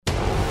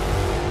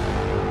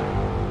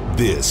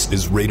This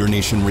is Raider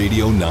Nation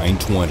Radio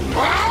 920.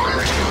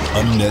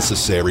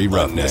 Unnecessary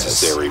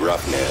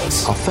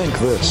Roughness. I'll think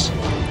this,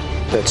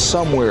 that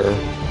somewhere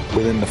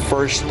within the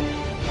first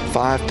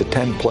 5 to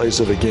 10 plays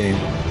of the game,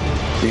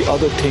 the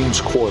other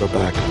team's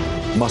quarterback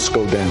must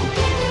go down.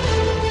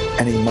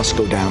 And he must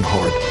go down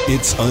hard.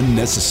 It's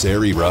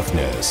Unnecessary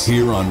Roughness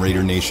here on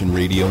Raider Nation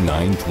Radio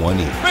 920.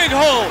 Big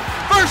hole,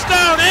 first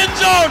down, end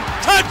zone,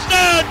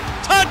 touchdown,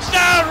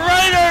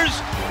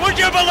 Raiders! Would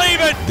you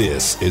believe it?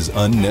 This is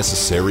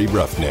Unnecessary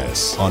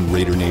Roughness on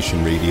Raider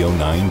Nation Radio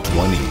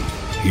 920.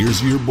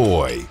 Here's your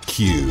boy,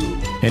 Q.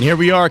 And here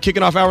we are,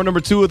 kicking off hour number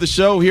 2 of the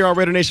show here on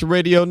Raider Nation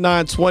Radio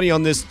 920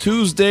 on this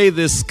Tuesday,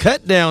 this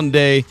cut-down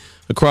day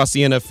across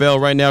the NFL.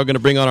 Right now, we're going to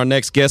bring on our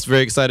next guest.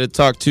 Very excited to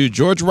talk to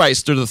George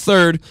Wrighster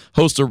III,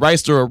 host of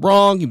Wrighster or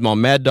Wrong. He's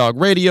on Mad Dog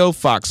Radio,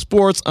 Fox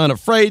Sports,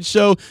 Unafraid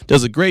Show.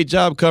 Does a great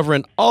job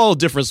covering all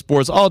different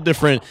sports, all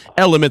different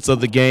elements of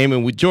the game.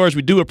 And George,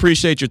 we do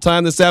appreciate your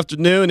time this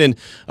afternoon. And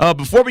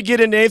before we get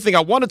into anything,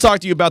 I want to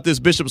talk to you about this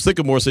Bishop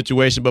Sycamore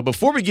situation. But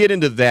before we get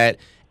into that,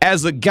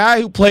 as a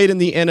guy who played in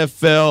the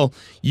NFL,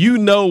 you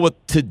know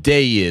what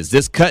today is,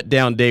 this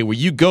cut-down day where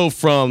you go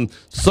from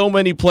so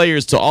many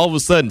players to all of a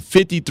sudden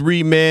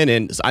 53 men,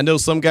 and I know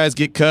some guys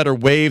get cut or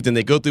waived and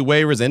they go through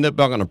waivers, end up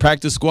on a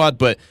practice squad,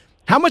 but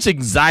how much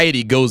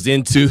anxiety goes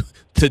into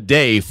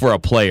today for a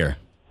player?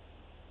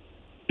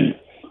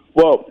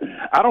 Well,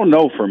 I don't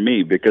know for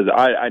me because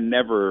I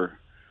never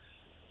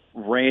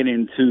ran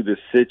into the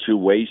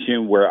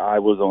situation where I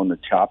was on the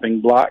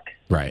chopping block.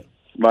 Right.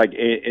 Like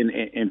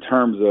in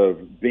terms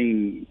of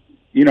being,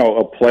 you know,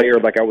 a player,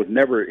 like I was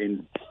never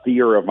in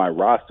fear of my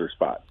roster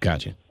spot.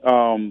 Gotcha.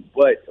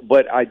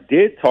 But I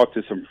did talk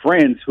to some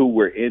friends who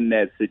were in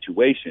that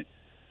situation,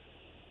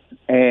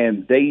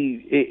 and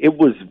it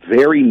was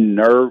very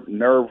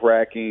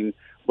nerve-wracking,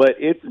 but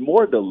it's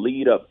more the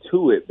lead up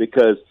to it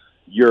because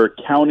you're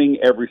counting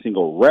every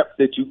single rep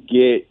that you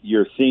get.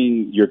 You're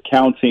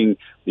counting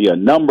the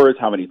numbers.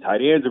 How many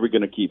tight ends are we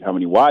going to keep? How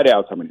many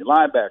wideouts? How many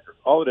linebackers?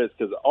 All of this,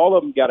 because all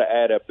of them got to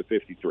add up to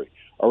 53.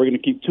 Are we going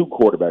to keep 2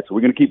 quarterbacks? Are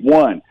we going to keep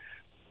 1?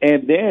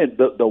 And then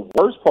the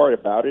worst part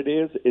about it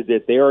is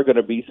that there are going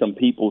to be some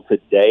people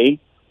today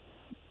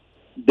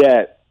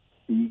that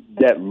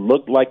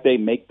look like they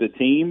make the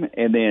team,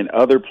 and then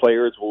other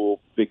players will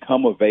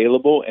become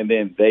available, and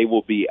then they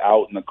will be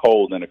out in the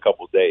cold in a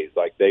couple of days.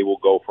 Like they will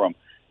go from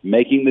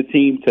making the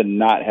team to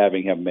not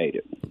having have made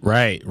it.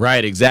 Right,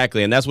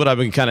 exactly. And that's what I've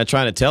been kind of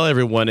trying to tell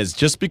everyone is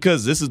just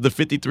because this is the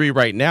 53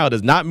 right now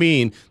does not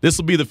mean this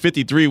will be the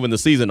 53 when the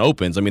season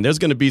opens. I mean, there's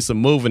going to be some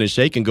moving and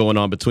shaking going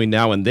on between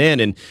now and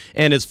then.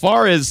 And as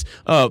far as,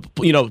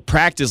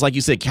 practice, like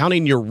you said,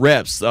 counting your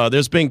reps,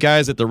 there's been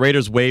guys that the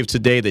Raiders waived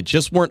today that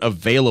just weren't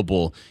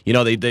available,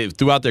 they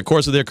throughout their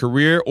course of their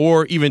career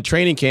or even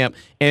training camp.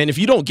 And if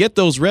you don't get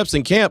those reps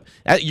in camp,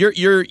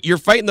 you're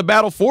fighting the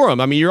battle for them.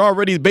 I mean, you're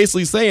already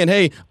basically saying,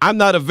 hey, I'm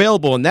not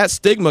available, and that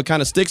stigma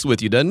kind of sticks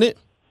with you, doesn't it?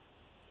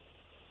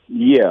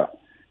 Yeah.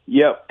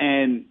 Yep.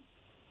 And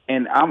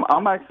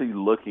I'm actually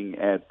looking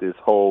at this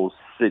whole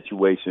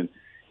situation,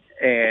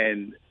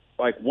 and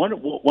like one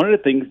of the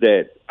things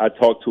that I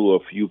talked to a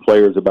few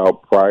players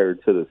about prior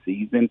to the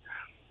season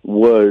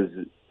was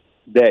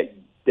that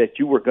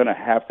you were going to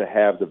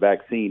have the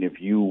vaccine if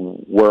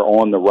you were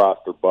on the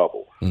roster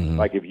bubble. Mm-hmm.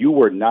 Like if you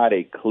were not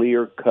a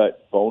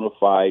clear-cut, bona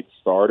fide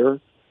starter,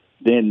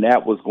 then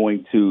that was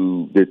going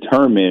to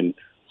determine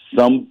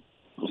some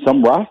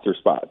roster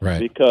spots. Right.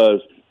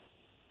 Because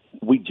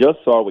we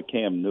just saw with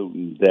Cam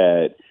Newton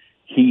that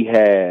he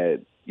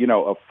had,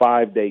 a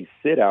 5-day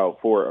sit out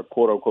for a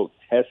quote unquote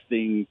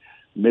testing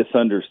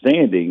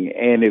misunderstanding.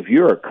 And if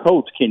you're a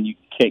coach, can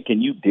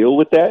you deal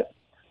with that?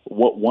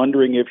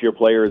 Wondering if your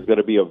player is going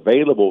to be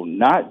available,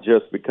 not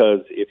just because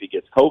if he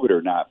gets COVID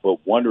or not,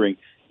 but wondering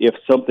if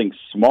something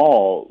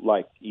small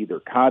like either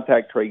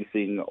contact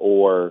tracing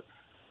or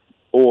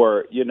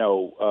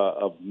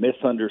a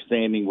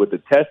misunderstanding with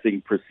the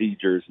testing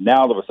procedures,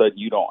 now all of a sudden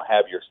you don't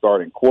have your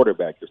starting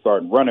quarterback, your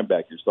starting running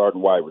back, your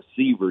starting wide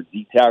receiver,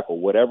 D tackle,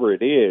 whatever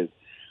it is,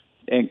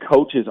 and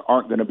coaches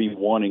aren't going to be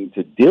wanting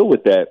to deal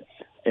with that.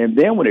 And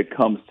then when it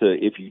comes to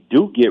if you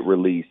do get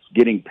released,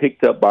 getting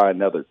picked up by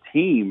another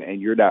team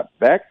and you're not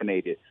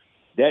vaccinated,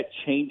 that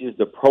changes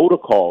the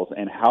protocols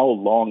and how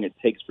long it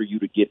takes for you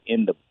to get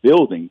in the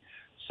building.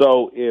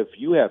 So if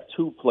you have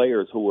 2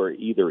 players who are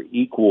either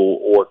equal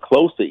or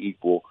close to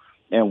equal,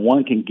 and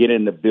one can get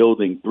in the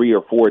building 3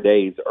 or 4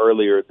 days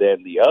earlier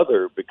than the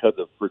other because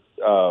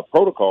of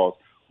protocols,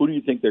 who do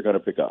you think they're going to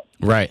pick up?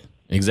 Right.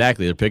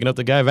 Exactly. They're picking up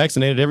the guy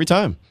vaccinated every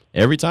time.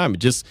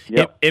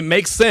 It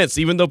makes sense.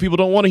 Even though people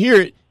don't want to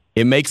hear it,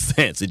 it makes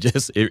sense.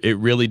 It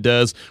really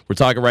does. We're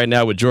talking right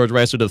now with George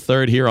Wrighster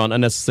III here on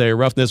Unnecessary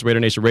Roughness, Raider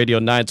Nation Radio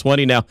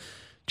 920. Now,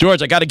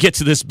 George, I got to get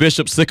to this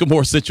Bishop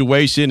Sycamore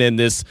situation and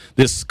this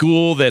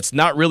school that's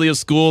not really a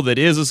school, that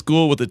is a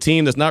school with a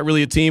team that's not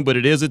really a team, but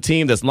it is a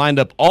team that's lined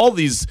up all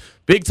these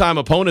big-time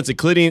opponents,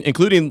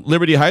 including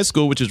Liberty High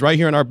School, which is right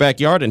here in our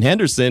backyard in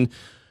Henderson.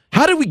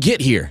 How did we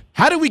get here?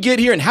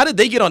 And how did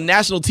they get on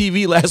national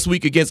TV last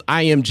week against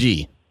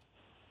IMG?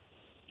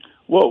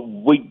 Well,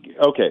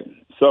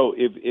 so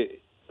if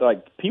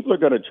people are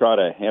going to try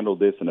to handle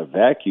this in a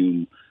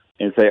vacuum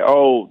and say,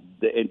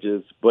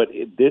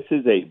 this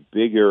is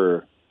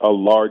a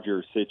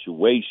larger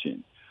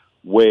situation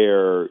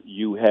where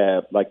you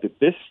have, like, if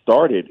this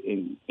started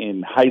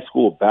in high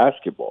school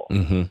basketball.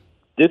 Mm-hmm.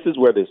 This is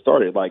where they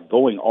started, like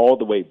going all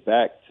the way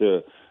back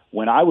to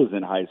when I was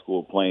in high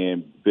school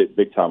playing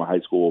big time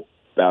high school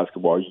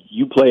basketball.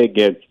 You play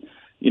against,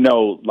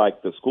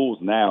 like the schools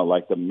now,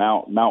 like the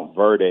Mount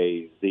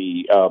Verde,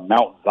 the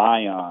Mount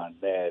Zion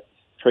that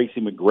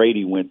Tracy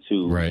McGrady went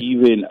to, right.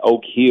 Even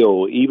Oak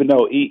Hill, even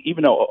though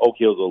Oak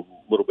Hill is a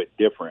little bit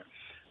different.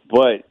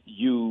 But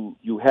you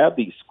have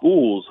these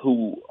schools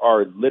who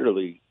are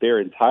literally their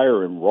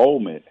entire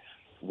enrollment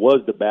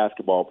was the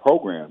basketball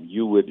program.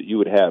 You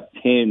would have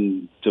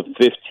 10 to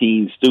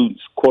 15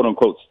 students, quote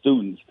unquote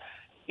students,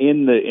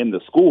 in the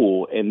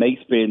school, and they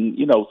spend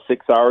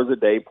 6 hours a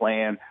day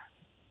playing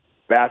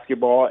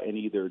basketball in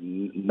either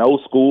no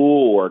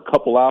school or a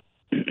couple hours.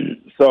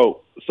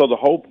 So the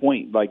whole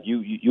point, like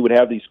you would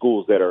have these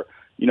schools that are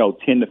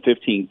 10 to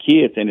 15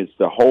 kids, and it's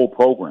the whole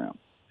program,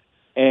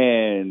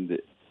 and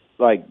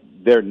like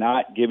they're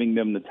not giving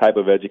them the type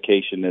of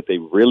education that they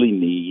really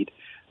need.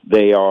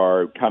 They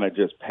are kind of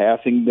just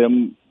passing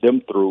them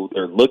through.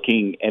 They're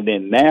looking, and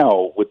then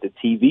now with the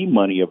TV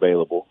money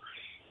available,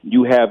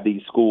 you have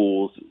these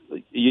schools,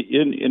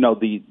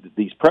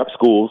 these prep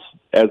schools,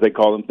 as they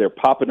call them. They're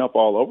popping up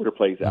all over the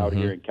place out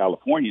here in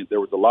California.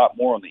 There was a lot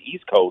more on the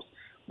East Coast,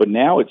 but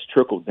now it's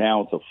trickled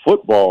down to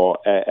football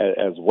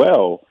as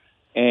well.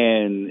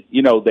 And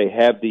they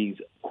have these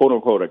quote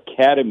unquote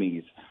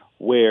academies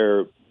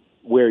where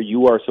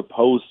you are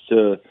supposed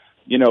to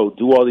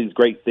do all these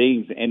great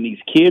things. And these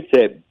kids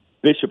at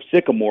Bishop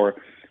Sycamore,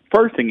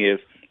 first thing is,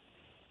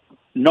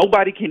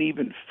 nobody can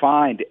even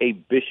find a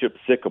Bishop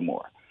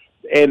Sycamore.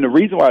 And the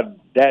reason why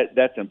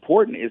that's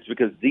important is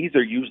because these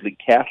are usually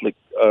Catholic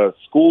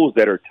schools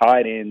that are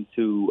tied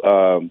into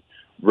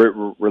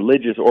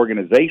religious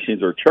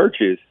organizations or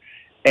churches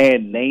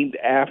and named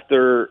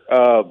after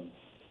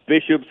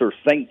bishops or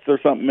saints or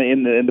something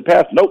in the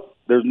past. Nope,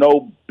 there's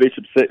no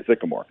Bishop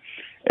Sycamore.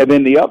 And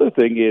then the other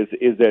thing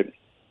is that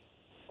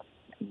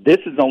this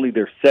is only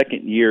their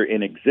second year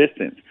in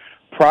existence.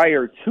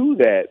 Prior to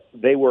that,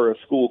 they were a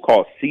school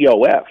called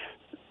COF.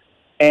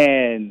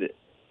 And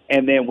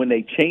then when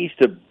they changed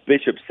to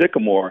Bishop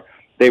Sycamore,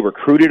 they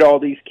recruited all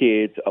these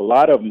kids, a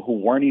lot of them who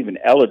weren't even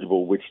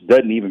eligible, which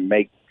doesn't even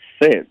make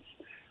sense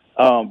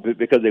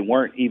because they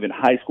weren't even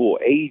high school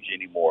age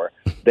anymore.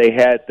 They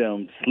had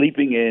them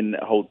sleeping in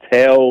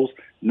hotels,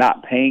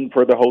 not paying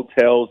for the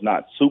hotels,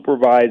 not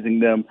supervising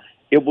them.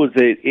 It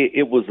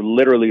was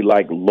literally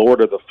like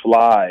Lord of the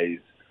Flies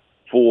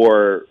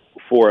for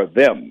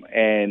them,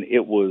 and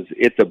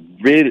it's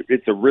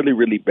a really,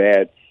 really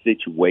bad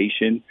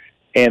situation.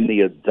 And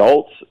the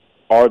adults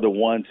are the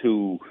ones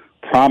who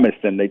promised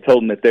them. They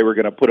told them that they were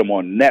going to put them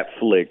on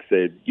Netflix,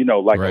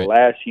 like right. a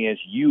Last Chance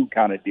U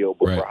kind of deal,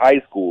 but right. for high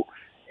school.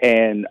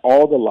 And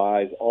all the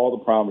lies, all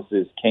the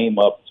promises came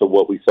up to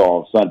what we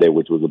saw on Sunday,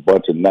 which was a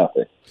bunch of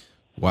nothing.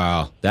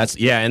 Wow. That's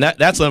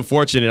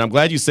unfortunate. I'm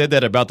glad you said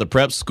that about the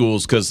prep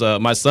schools because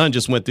my son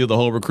just went through the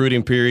whole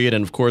recruiting period.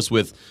 And, of course,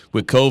 with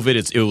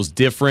COVID, it was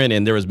different.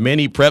 And there was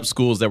many prep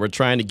schools that were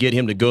trying to get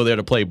him to go there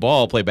to play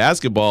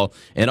basketball.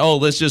 And,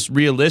 let's just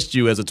re-enlist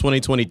you as a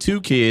 2022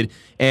 kid.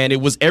 And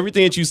it was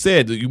everything that you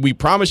said. We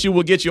promise you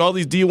we'll get you all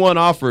these D1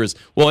 offers.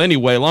 Well,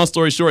 anyway, long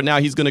story short, now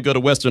he's going to go to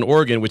Western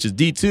Oregon, which is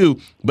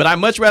D2. But I'd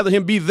much rather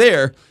him be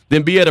there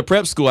than be at a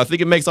prep school. I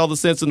think it makes all the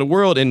sense in the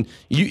world. And,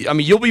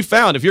 you'll be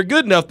found. If you're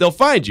good enough, they'll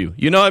find you.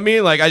 You know what I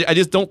mean? Like, I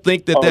just don't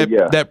think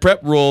that prep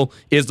role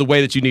is the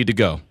way that you need to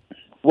go.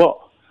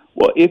 Well,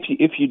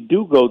 if you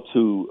do go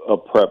to a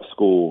prep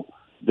school,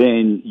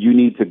 then you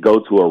need to go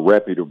to a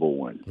reputable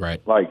one. Right.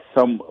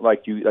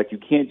 You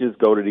can't just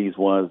go to these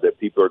ones that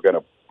people are going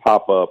to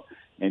pop up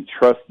and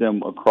trust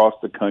them across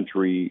the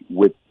country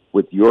with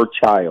your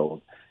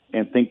child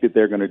and think that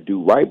they're going to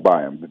do right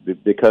by them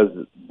because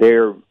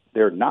they're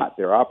not.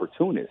 They're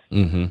opportunists.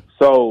 Mm-hmm.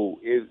 So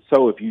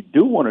if you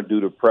do want to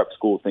do the prep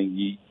school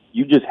thing,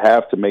 you just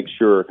have to make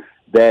sure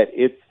that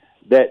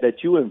that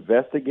you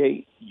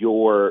investigate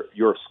your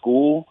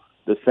school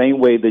the same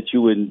way that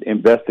you would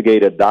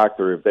investigate a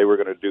doctor if they were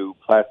going to do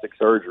plastic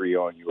surgery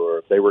on you, or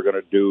if they were going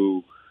to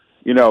do,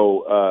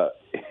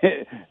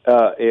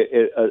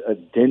 a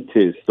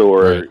dentist,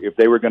 or right. if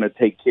they were going to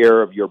take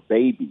care of your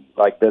baby.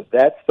 Like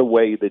that's the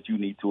way that you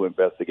need to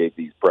investigate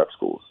these prep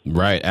schools.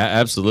 Right.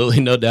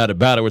 Absolutely. No doubt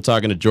about it. We're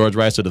talking to George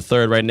Wrighster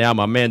III right now.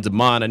 My man,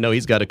 Devon, I know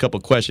he's got a couple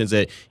questions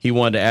that he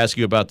wanted to ask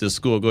you about this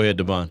school. Go ahead,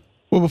 Devon.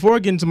 Well, before I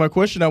get into my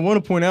question, I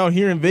want to point out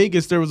here in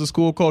Vegas, there was a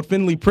school called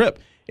Finley Prep,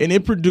 and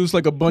it produced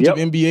like a bunch of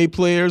NBA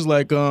players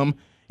like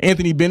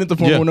Anthony Bennett, the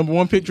former number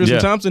one pick, Tristan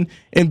Thompson,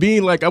 and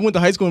being like, I went to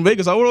high school in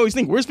Vegas, I would always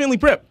think, where's Finley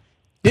Prep?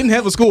 Didn't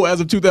have a school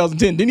as of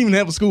 2010. Didn't even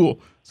have a school.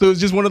 So it was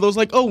just one of those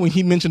like, when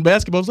he mentioned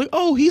basketball, I was like,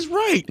 he's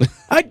right.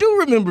 I do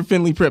remember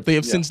Finley Prep. They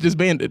have since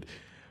disbanded.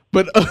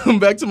 But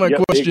back to my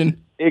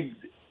question.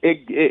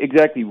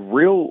 Exactly.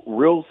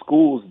 Real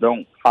schools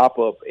don't pop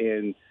up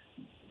and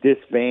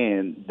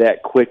disband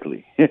that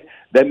quickly.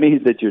 That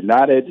means that you're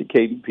not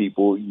educating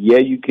people. Yeah,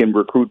 you can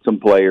recruit some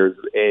players,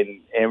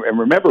 and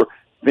remember,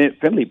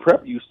 Findlay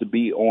Prep used to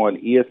be on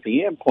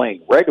ESPN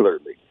playing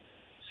regularly,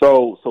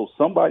 so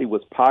somebody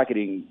was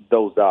pocketing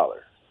those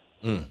dollars.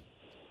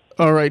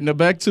 All right, now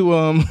back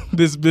to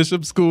this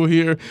Bishop school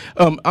here.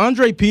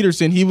 Andre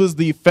Peterson, he was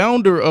the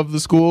founder of the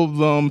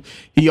school.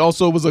 He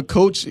also was a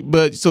coach,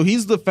 so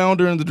he's the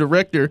founder and the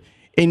director.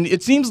 And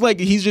it seems like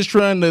he's just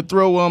trying to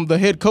throw the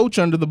head coach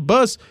under the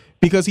bus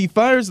because he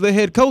fires the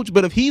head coach.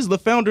 But if he's the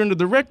founder and the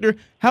director,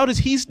 how does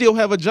he still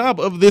have a job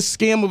of this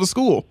scam of a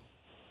school?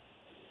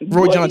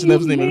 Roy Johnson, that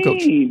was the name of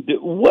the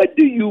coach. What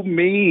do you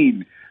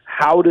mean?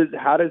 How does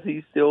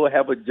he still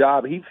have a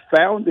job? He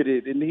founded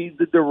it, and he's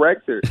the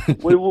director.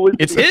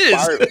 It's his.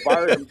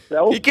 Fire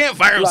himself? He can't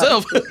fire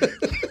himself.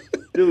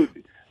 Dude,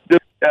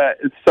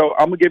 so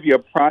I'm going to give you a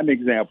prime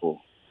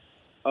example.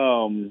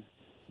 John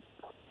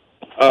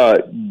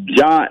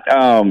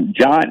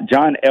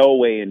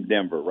Elway in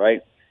Denver,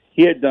 right?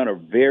 He had done a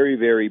very,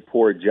 very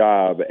poor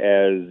job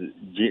as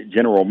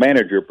general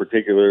manager,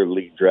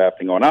 particularly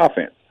drafting on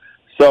offense.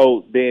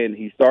 So then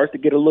he starts to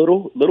get a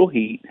little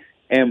heat,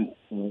 and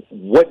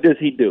what does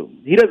he do?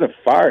 He doesn't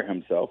fire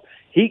himself.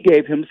 He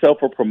gave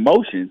himself a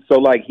promotion. So,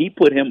 like, he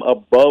put him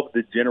above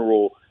the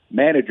general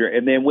manager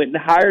and then went and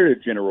hired a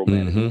general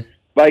manager. Mm-hmm.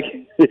 Like,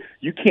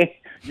 you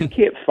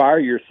can't fire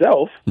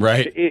yourself.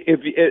 Right.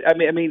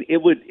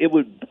 It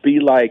would be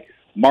like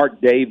Mark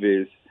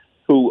Davis,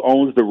 who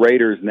owns the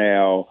Raiders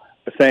now,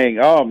 saying,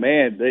 "Oh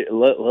man,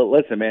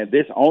 listen, man,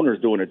 this owner's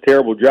doing a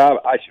terrible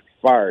job. I should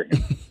fire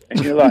him."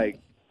 And you're like,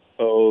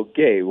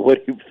 "Okay,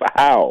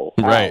 how?"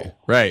 Right.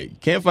 You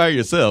can't fire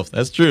yourself.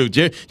 That's true.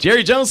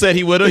 Jerry Jones said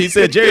he would have. He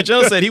said Jerry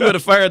Jones said he would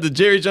have fired the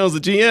Jerry Jones, the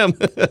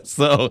GM.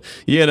 So,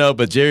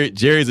 but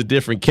Jerry's a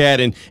different cat.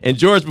 And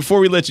George, before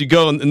we let you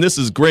go, and this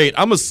is great,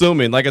 I'm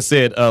assuming, like I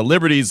said,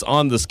 Liberty's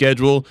on the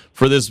schedule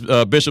for this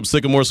Bishop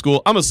Sycamore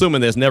School. I'm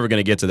assuming that's never going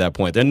to get to that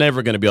point. They're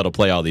never going to be able to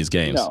play all these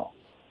games.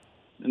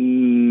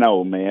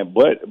 No, man.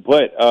 But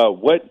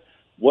what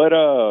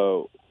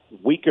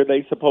week are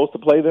they supposed to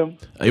play them?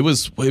 It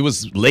was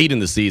late in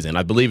the season.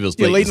 I believe it was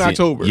late in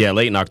October. Yeah,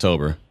 late in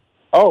October.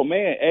 Oh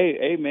man,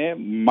 hey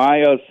man,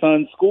 my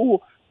son's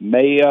school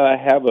may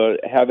have a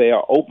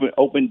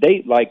open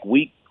date like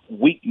week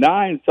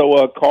 9.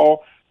 So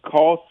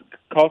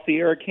call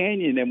Sierra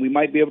Canyon, and we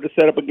might be able to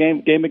set up a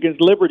game against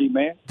Liberty,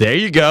 man. There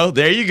you go.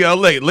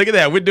 Look at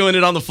that. We're doing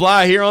it on the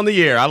fly here on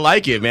the air. I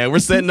like it, man. We're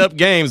setting up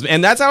games,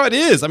 and that's how it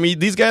is. I mean,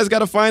 these guys got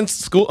to find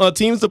school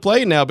teams to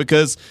play now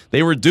because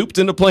they were duped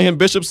into playing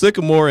Bishop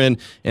Sycamore, and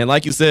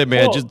like you said,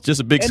 man,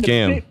 just a big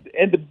scam.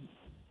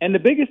 And the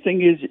biggest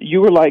thing is you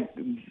were like,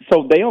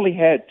 so they only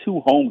had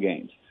 2 home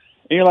games,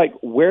 and you're like,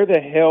 where the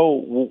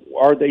hell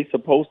are they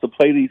supposed to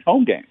play these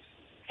home games?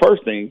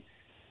 First thing.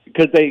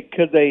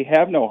 Because they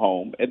have no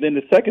home, and then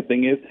the second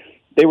thing is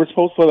they were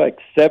supposed to play like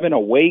 7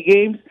 away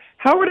games.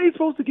 How are they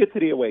supposed to get to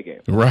the away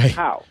games? Right.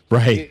 How?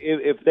 Right.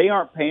 If they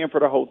aren't paying for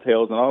the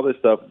hotels and all this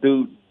stuff,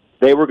 dude,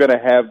 they were going to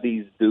have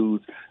these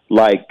dudes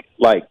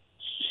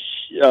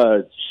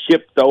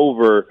shipped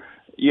over,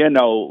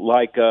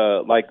 like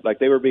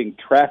they were being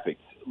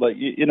trafficked,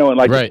 in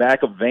the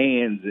back of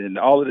vans and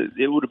all of it.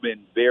 It would have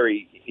been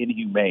very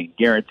inhumane,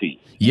 guaranteed.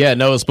 Yeah,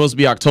 no, it's supposed to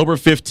be October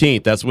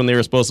 15th. That's when they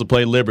were supposed to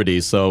play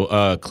Liberty.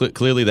 So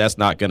clearly that's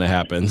not going to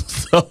happen.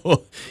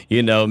 So,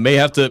 may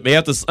have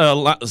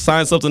to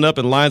sign something up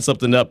and line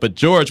something up. But,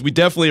 George, we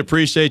definitely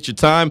appreciate your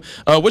time.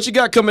 What you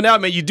got coming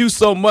out, man? You do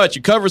so much.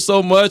 You cover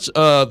so much.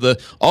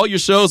 All your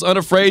shows,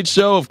 Unafraid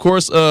Show, of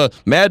course,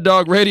 Mad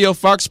Dog Radio,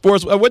 Fox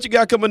Sports. What you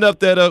got coming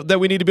up that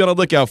we need to be on the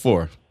lookout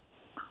for?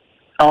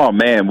 Oh,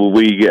 man, well,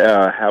 we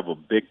have a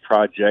big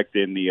project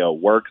in the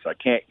works. I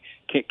can't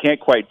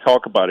quite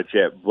talk about it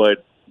yet,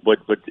 but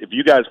if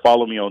you guys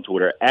follow me on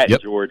Twitter at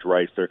George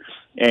Reister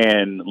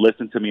and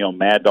listen to me on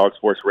Mad Dog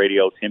Sports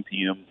Radio, 10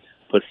 p.m.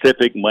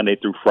 Pacific, Monday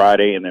through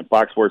Friday, and then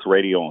Fox Sports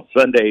Radio on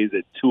Sundays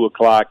at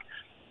 2:00,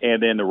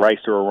 and then the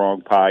Reister or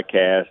Wrong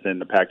podcast and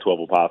the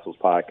Pac-12 Apostles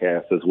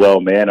podcast as well.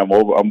 Man, I'm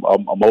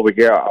over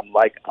here. I'm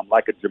like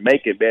a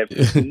Jamaican, man.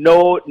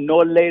 No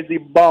lazy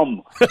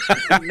bum.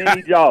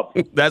 Many job.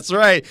 That's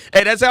right.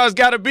 Hey, that's how it's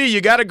got to be.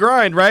 You got to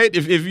grind, right?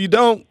 If you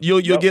don't,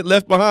 you'll get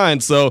left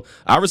behind. So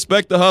I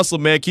respect the hustle,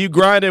 man. Keep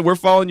grinding. We're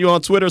following you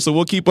on Twitter, so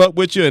we'll keep up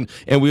with you,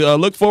 and we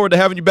look forward to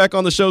having you back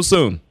on the show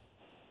soon.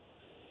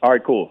 All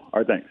right, cool.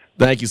 All right, thanks.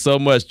 Thank you so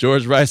much,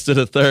 George Reister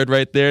III,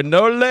 right there.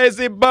 No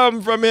lazy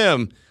bum from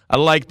him. I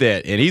like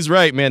that, and he's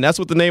right, man. That's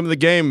what the name of the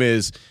game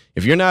is.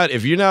 If you're not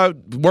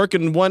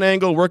working one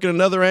angle, working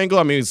another angle.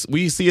 I mean,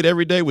 we see it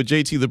every day with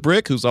JT the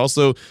Brick, who's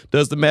also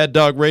does the Mad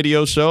Dog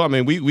Radio show. I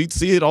mean, we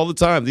see it all the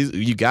time.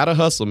 You gotta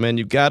hustle, man.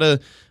 You gotta.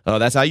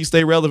 That's how you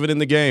stay relevant in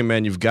the game,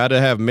 man. You've got to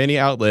have many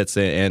outlets,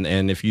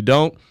 and if you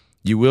don't,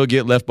 you will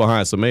get left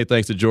behind. So many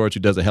thanks to George,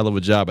 who does a hell of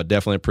a job. I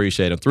definitely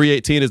appreciate him.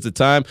 3:18 is the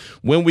time.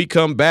 When we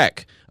come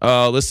back,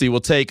 let's see. We'll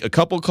take a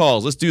couple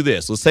calls. Let's do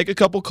this. Let's take a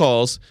couple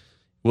calls.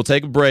 We'll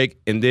take a break,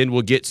 and then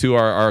we'll get to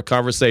our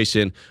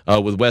conversation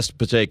with Wes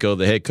Pacheco,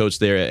 the head coach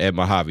there at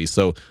Mojave.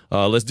 So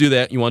let's do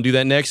that. You want to do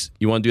that next?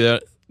 You want to do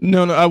that?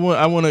 No, I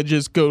want to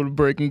just go to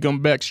break and come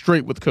back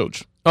straight with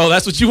Coach. Oh,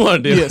 that's what you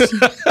want to do? Yes.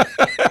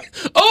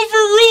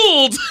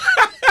 Overruled.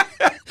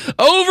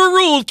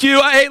 Overruled,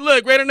 Q. Hey,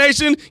 look, Raider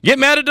Nation, get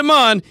mad at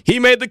Damon. He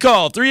made the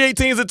call.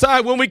 3:18 is the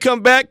time. When we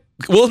come back,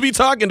 we'll be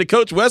talking to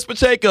Coach Wes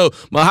Pacheco,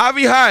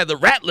 Mojave High, the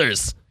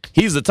Rattlers.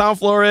 He's the Tom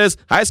Flores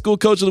High School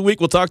Coach of the Week.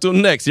 We'll talk to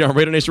him next here on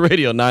Raider Nation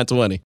Radio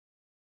 920.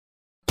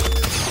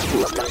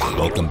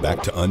 Welcome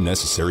back to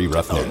Unnecessary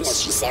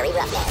Roughness.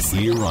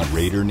 Here on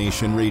Raider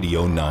Nation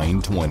Radio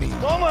 920.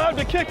 I'm going to have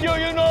to kick you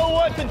know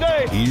what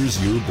today.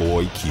 Here's your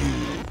boy Q.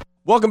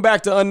 Welcome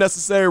back to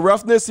Unnecessary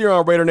Roughness here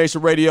on Raider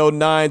Nation Radio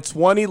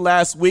 920.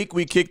 Last week,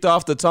 we kicked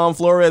off the Tom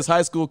Flores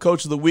High School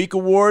Coach of the Week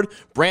Award.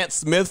 Brant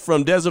Smith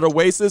from Desert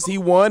Oasis, he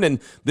won. And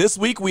this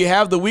week, we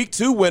have the Week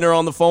 2 winner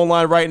on the phone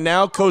line right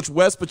now, Coach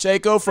Wes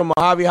Pacheco from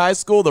Mojave High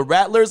School, the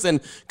Rattlers.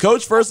 And,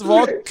 Coach, first of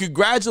all,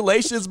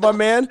 congratulations, my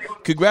man.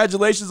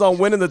 Congratulations on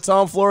winning the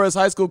Tom Flores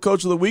High School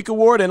Coach of the Week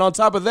Award. And on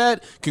top of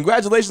that,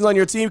 congratulations on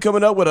your team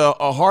coming up with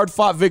a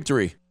hard-fought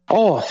victory.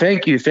 Oh,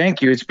 thank you.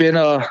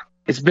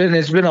 It's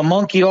been a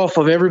monkey off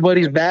of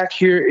everybody's back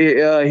here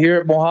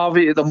at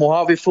Mojave, the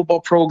Mojave football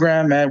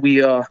program, man.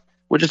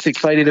 We're just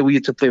excited that we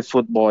get to play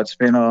football. It's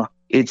been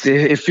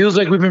it feels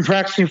like we've been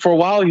practicing for a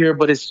while here,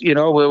 but it's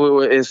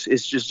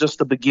it's just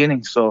the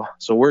beginning. So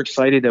we're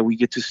excited that we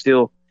get to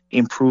still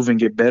improve and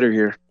get better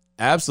here.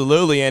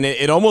 Absolutely, and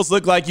it almost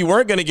looked like you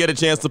weren't going to get a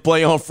chance to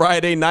play on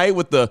Friday night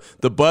with the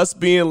bus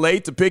being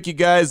late to pick you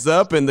guys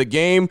up, and the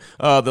game,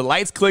 the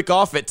lights click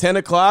off at 10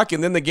 o'clock,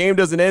 and then the game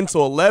doesn't end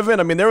till 11.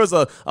 I mean, there was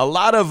a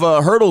lot of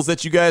hurdles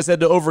that you guys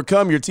had to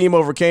overcome. Your team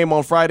overcame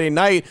on Friday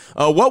night.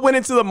 What went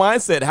into the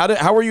mindset?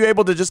 How were you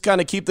able to just kind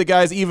of keep the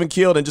guys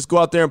even-keeled and just go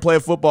out there and play a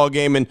football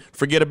game and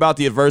forget about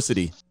the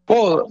adversity?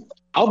 Well,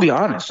 I'll be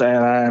honest,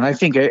 and I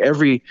think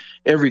every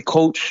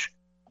coach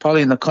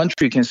probably in the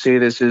country can say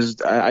this, is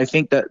I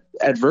think that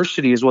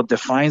adversity is what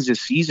defines this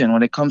season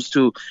when it comes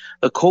to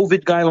the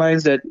COVID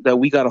guidelines that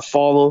we got to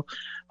follow,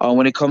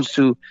 when it comes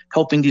to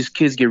helping these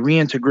kids get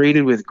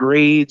reintegrated with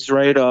grades,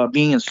 right?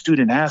 Being a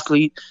student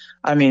athlete.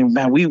 I mean,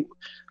 man, we're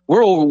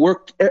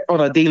overworked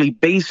on a daily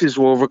basis.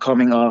 We're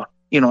overcoming,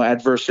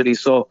 adversity.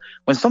 So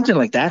when something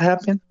like that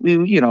happened,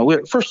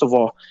 first of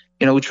all,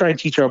 we try and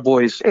teach our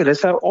boys, hey,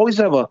 let's always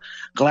have a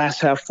glass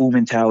half full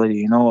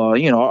mentality.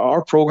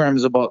 Our program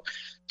is about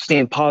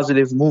staying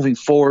positive, moving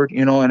forward,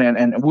 and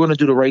we're going to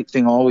do the right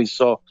thing always.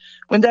 So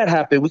when that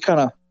happened, we kind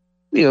of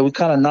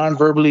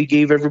non-verbally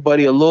gave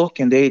everybody a look,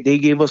 and they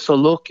gave us a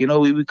look.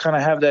 We kind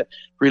of have that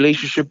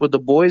relationship with the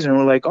boys, and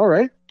we're like, all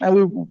right,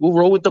 we'll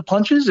roll with the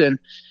punches and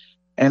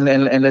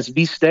let's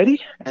be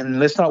steady, and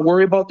let's not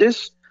worry about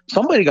this.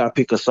 Somebody got to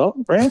pick us up,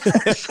 right?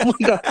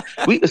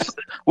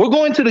 We're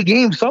going to the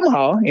game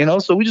somehow,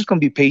 so we're just going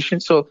to be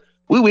patient. So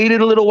we waited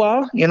a little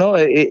while,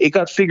 it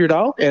got figured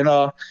out, and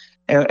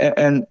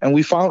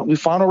we found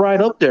a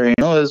ride up there, and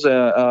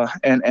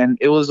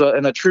it was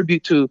an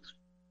attribute to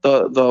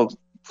the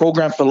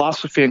program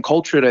philosophy and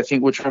culture that I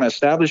think we're trying to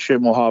establish here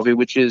at Mojave,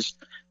 which is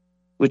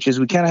we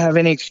can't have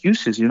any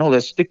excuses.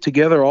 Let's stick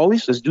together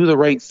always. Let's do the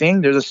right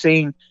thing. There's a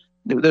saying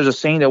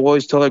that we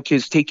always tell our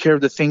kids: take care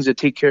of the things that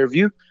take care of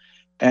you,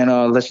 and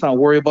let's not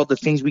worry about the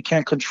things we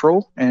can't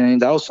control.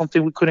 And that was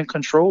something we couldn't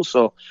control.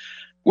 So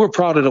we're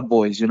proud of the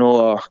boys.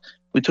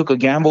 We took a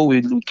gamble.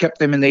 We kept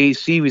them in the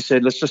AC. We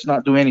said, let's just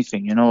not do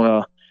anything.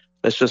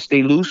 Let's just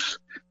stay loose,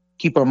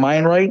 keep our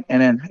mind right,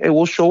 and then hey,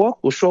 we'll show up.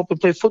 We'll show up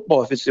and play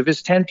football if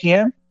it's 10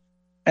 p.m.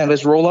 and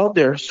let's roll out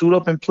there, suit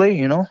up and play.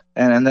 And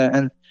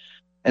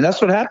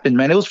that's what happened,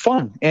 man. It was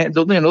fun, and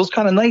those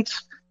kind of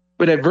nights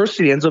with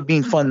adversity ends up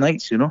being fun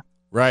nights.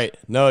 Right.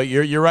 No,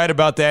 you're right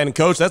about that. And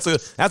Coach, that's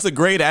a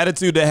great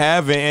attitude to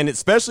have. And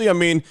especially, I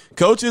mean,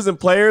 coaches and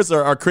players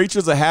are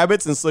creatures of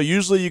habits. And so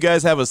usually you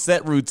guys have a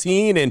set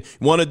routine and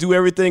want to do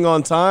everything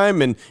on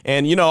time and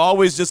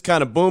always just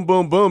kind of boom,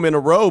 boom, boom in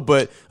a row.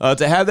 But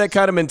to have that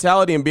kind of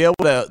mentality and be able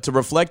to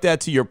reflect that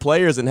to your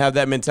players and have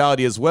that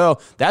mentality as well,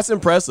 that's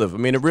impressive. I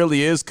mean, it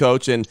really is,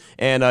 Coach. And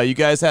you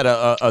guys had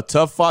a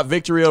tough fought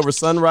victory over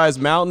Sunrise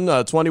Mountain,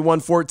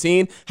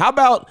 21-14. How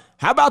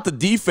about the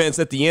defense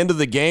at the end of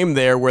the game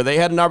there, where they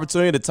had an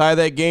opportunity to tie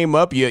that game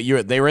up?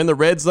 They were in the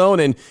red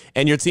zone,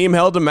 and your team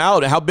held them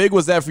out. How big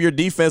was that for your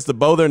defense to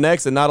bow their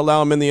necks and not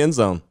allow them in the end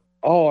zone?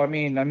 Oh, I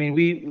mean,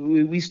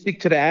 we stick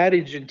to the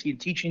adage and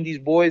teaching these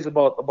boys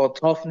about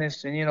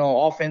toughness, and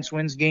offense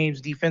wins games,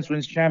 defense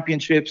wins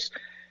championships.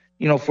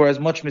 For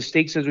as much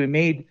mistakes as we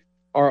made,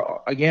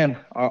 our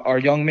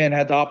young men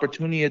had the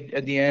opportunity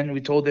at the end. We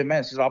told them,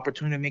 man, this is an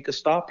opportunity to make a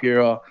stop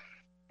here.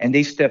 And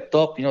they stepped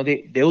up.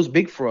 They was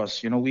big for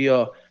us. We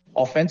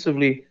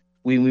offensively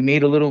we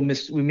made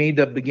we made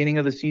the beginning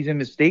of the season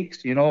mistakes.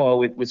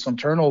 With some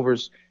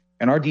turnovers,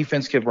 and our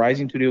defense kept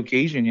rising to the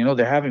occasion.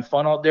 They're having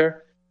fun out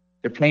there.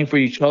 They're playing for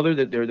each other.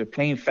 They're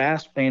playing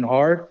fast, playing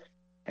hard.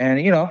 And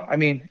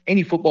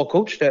any football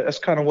coach, that's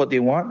kind of what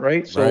they want,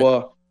 right?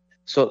 So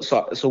Right.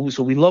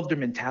 So we love their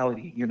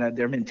mentality.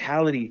 Their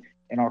mentality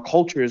and our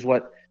culture is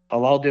what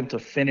allowed them to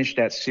finish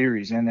that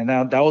series. And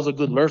that was a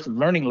good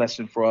learning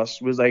lesson for us.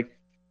 It was like,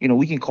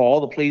 we can call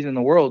all the plays in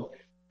the world,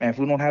 and if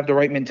we don't have the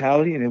right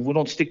mentality and if we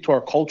don't stick to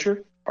our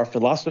culture, our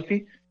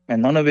philosophy,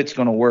 and none of it's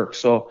going to work.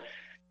 So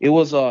it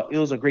was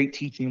a great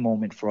teaching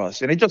moment for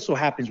us. And it just so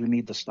happens we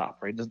made the stop,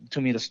 right?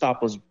 To me, the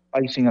stop was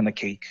icing on the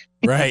cake.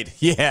 Right.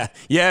 Yeah,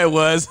 it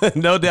was.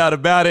 No doubt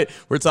about it.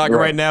 We're talking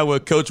right now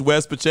with Coach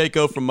Wes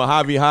Pacheco from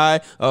Mojave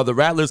High. The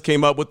Rattlers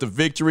came up with the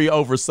victory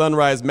over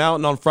Sunrise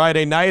Mountain on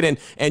Friday night,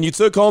 and you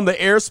took home the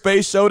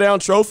Airspace Showdown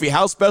Trophy.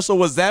 How special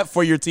was that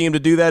for your team to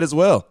do that as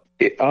well?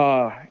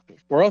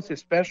 For us,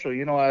 it's special.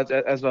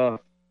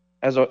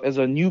 As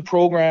a new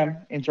program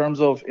in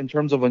terms of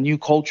a new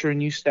culture,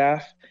 new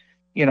staff.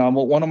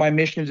 One of my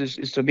missions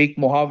is to make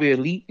Mojave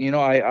elite.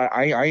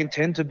 I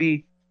intend to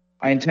be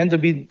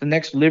the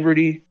next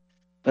Liberty,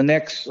 the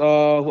next this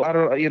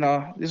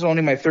is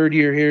only my third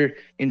year here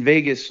in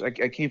Vegas. I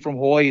came from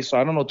Hawaii, so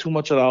I don't know too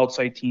much of the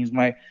outside teams.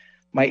 My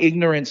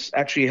ignorance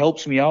actually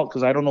helps me out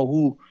because I don't know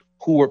who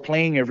we're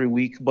playing every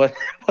week. But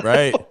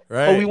right.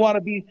 But we want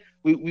to be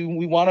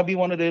we want to be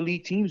one of the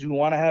elite teams. We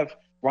want to have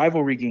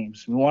rivalry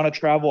games. We want to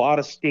travel out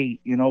of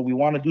state. We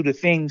want to do the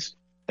things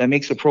that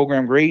makes the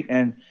program great,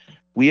 and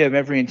we have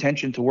every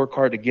intention to work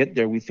hard to get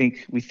there. We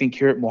think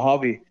here at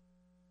Mojave,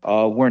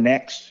 we're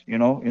next.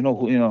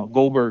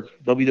 Goldberg,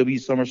 WWE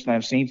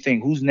SummerSlam, same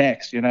thing. Who's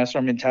next? That's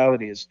our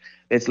mentality.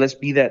 Let's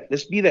be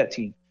that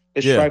team.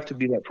 Let's strive to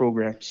be that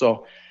program.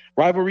 So,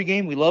 rivalry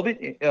game, we love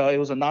it. It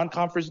was a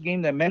non-conference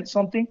game that meant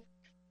something,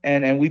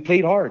 and we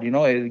played hard.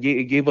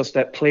 It gave us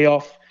that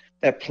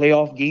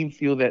playoff game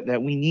feel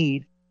that we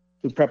need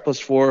to prep us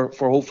for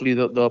hopefully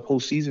the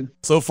postseason.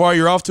 So far,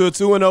 you're off to a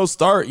 2-0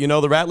 start.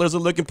 The Rattlers are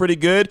looking pretty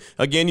good.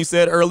 Again, you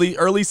said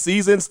early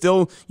season,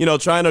 still,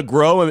 trying to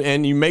grow,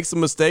 and you make some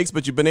mistakes,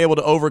 but you've been able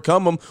to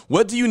overcome them.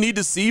 What do you need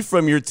to see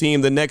from your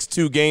team the next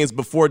 2 games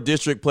before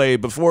district play,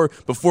 before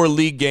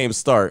league games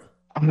start?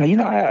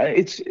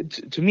 It's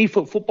to me,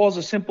 football is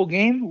a simple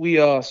game. We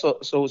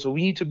so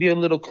we need to be a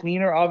little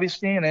cleaner,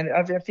 obviously, and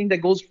I think that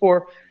goes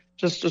for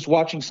just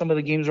watching some of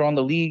the games around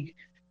the league.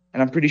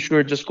 And I'm pretty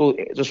sure just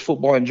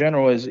football in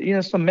general is,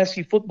 some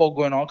messy football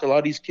going on because a lot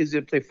of these kids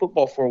didn't play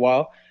football for a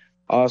while.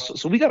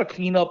 So we got to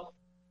clean up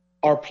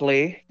our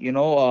play.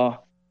 We're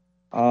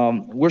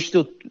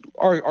still,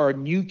 our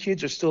new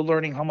kids are still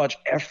learning how much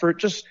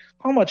effort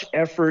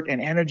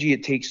and energy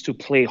it takes to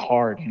play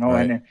hard,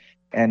 Right.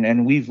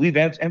 and we've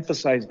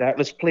emphasized that.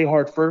 Let's play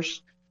hard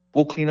first.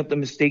 We'll clean up the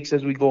mistakes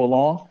as we go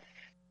along.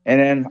 And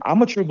then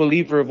I'm a true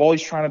believer of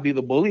always trying to be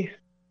the bully.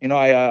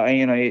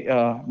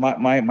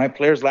 My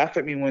players laugh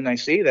at me when I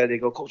say that. They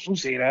go, "Coach, don't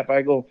say that." But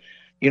I go,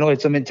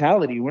 it's a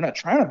mentality. We're not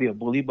trying to be a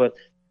bully, but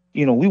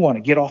we want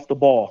to get off the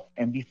ball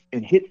and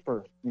hit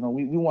first.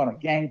 We want to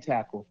gang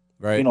tackle.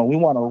 Right. We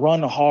want to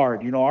run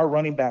hard. Our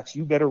running backs,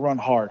 you better run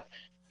hard.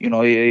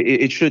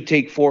 It should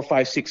take 4,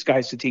 5, 6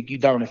 guys to take you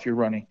down if you're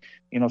running.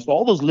 So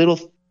all those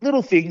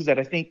little things that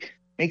I think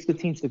makes the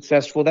team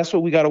successful. That's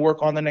what we got to work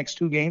on the next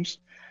 2 games.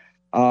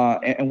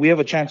 And we have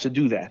a chance to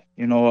do that,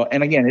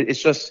 And again,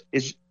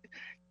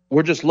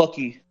 we're just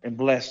lucky and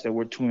blessed that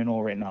we're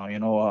 2-0 right now.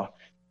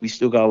 We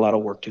still got a lot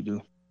of work to do.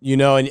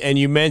 And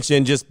you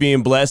mentioned just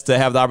being blessed to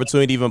have the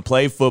opportunity to even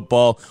play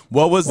football.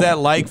 What was that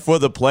like for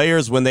the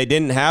players when they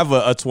didn't have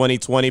a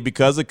 2020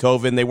 because of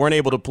COVID and they weren't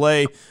able to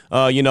play,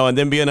 and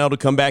then being able to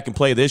come back and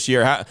play this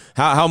year?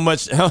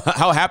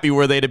 How happy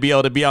were they to be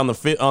able to be on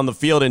the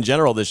field in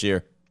general this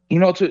year?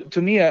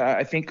 To me,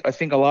 I think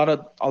a lot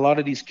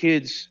of these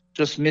kids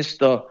just miss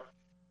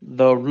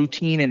the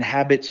routine and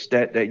habits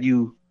that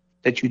you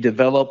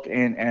develop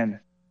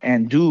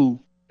and do,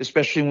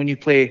 especially when you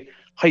play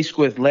high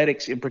school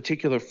athletics, in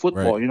particular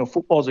football. Right.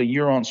 Football is a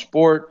year-round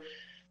sport.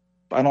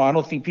 I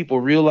don't think people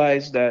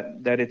realize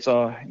that it's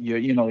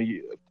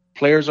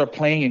players are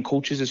playing and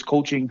coaches is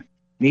coaching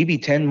maybe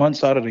 10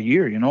 months out of the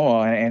year,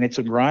 and it's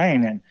a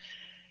grind.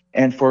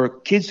 And for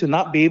kids to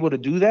not be able to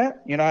do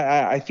that,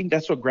 I think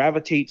that's what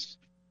gravitates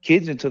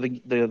kids into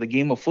the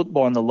game of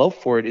football, and the love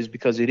for it is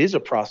because it is a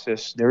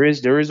process. There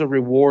is a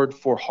reward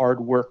for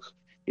hard work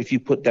if you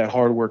put that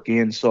hard work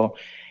in. So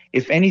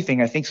if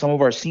anything, I think some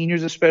of our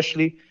seniors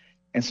especially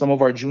and some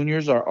of our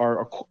juniors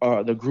are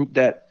the group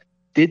that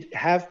did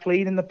have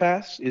played in the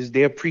past, is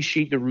they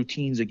appreciate the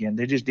routines again.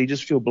 They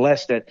just feel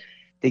blessed that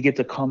they get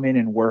to come in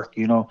and work.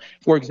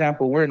 For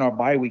example, we're in our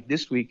bye week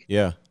this week.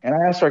 Yeah. And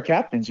I asked our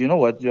captains, should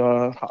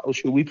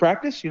we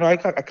practice? I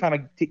kind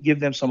of give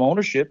them some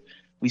ownership.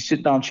 We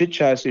sit down, chit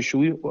chat, say,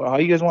 how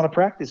you guys want to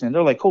practice? And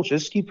they're like, "Coach,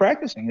 let's keep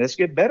practicing. Let's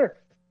get better."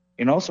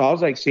 So I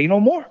was like, say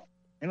no more.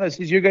 This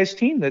is your guys'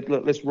 team.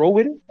 Let's roll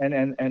with it,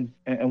 and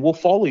we'll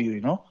follow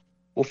you.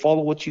 We'll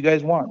follow what you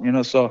guys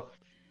want. So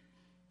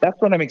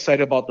that's what I'm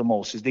excited about the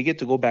most, is they get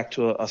to go back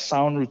to a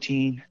sound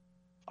routine,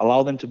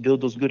 allow them to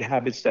build those good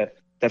habits that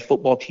that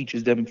football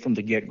teaches them from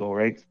the get-go,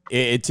 right?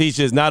 It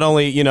teaches not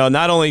only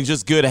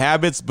just good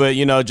habits, but,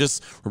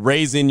 just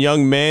raising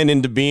young men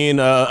into being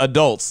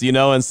adults,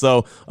 and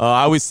so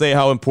I always say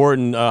how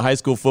important high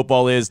school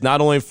football is,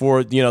 not only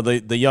for,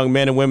 the young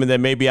men and women that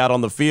may be out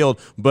on the field,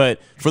 but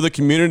for the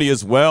community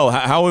as well.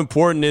 How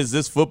important is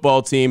this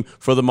football team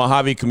for the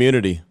Mojave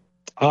community?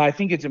 I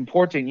think it's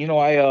important.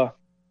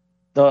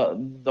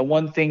 The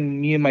one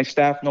thing me and my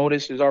staff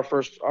noticed is our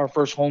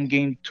first home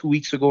game 2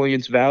 weeks ago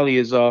against Valley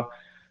is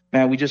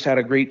man, we just had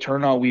a great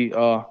turnout. We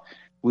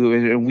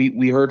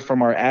heard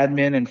from our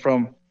admin and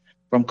from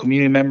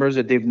community members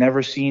that they've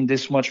never seen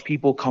this much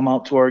people come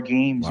out to our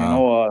games.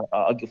 Wow.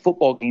 A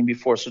football game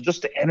before. So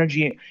just the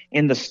energy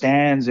in the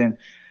stands and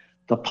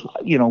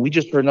we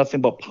just heard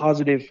nothing but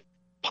positive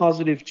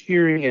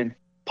cheering and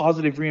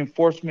positive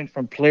reinforcement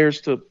from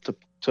players to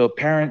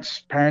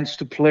parents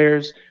to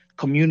players.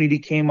 Community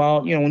came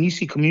out. When you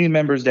see community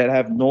members that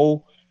have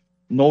no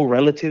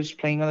relatives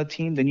playing on the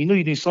team, then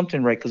you do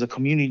something right, because the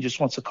community just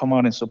wants to come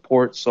out and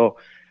support. So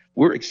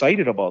we're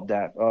excited about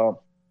that.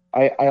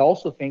 I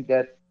also think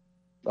that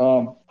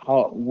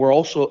how we're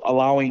also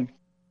allowing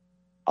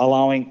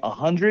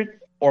 100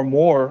 or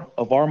more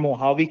of our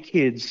Mojave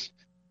kids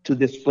to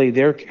display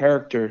their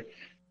character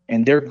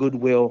and their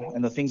goodwill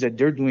and the things that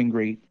they're doing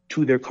great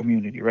to their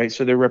community, right?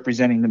 So they're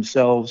representing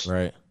themselves,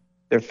 right,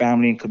 their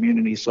family and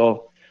community.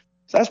 So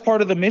that's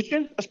part of the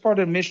mission. That's part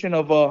of the mission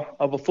of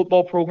a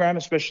football program,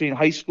 especially in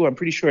high school. I'm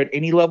pretty sure at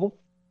any level,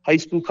 high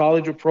school,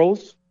 college, or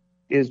pros,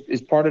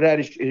 is part of that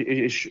is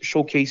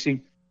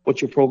showcasing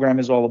what your program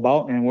is all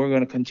about, and we're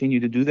going to continue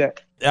to do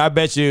that. I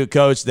bet you,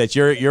 Coach, that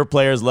your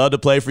players love to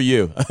play for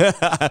you.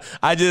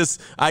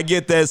 I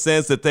get that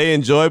sense that they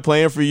enjoy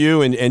playing for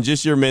you, and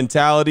just your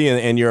mentality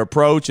and your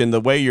approach and the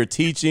way you're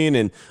teaching,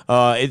 and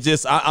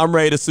I'm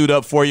ready to suit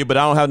up for you, but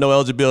I don't have no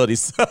eligibility,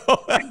 so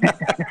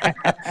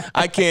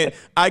I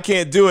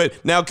can't do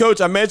it. Now, Coach,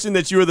 I mentioned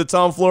that you were the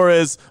Tom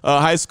Flores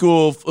High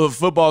School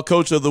Football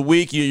Coach of the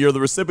Week. You're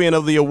the recipient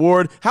of the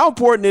award. How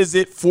important is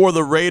it for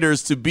the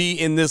Raiders to be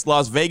in this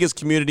Las Vegas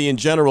community in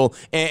general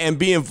and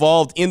be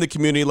involved in the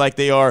community like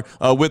they are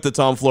with the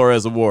Tom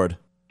Flores Award?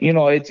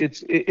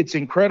 It's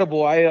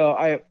incredible.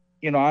 I'm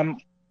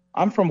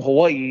from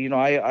Hawaii.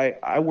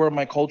 I wear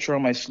my culture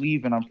on my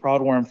sleeve, and I'm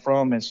proud where I'm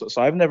from. And so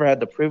I've never had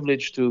the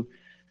privilege to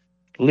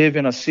live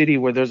in a city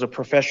where there's a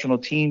professional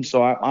team.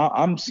 So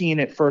I'm seeing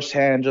it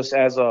firsthand, just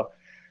as a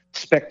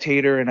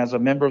spectator and as a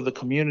member of the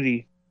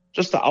community.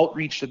 Just the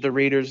outreach that the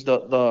Raiders,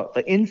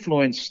 the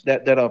influence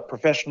that a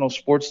professional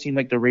sports team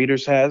like the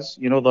Raiders has.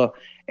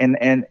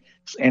 And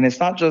it's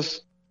not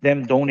just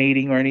them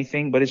donating or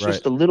anything, but it's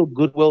just the little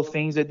goodwill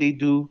things that they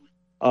do,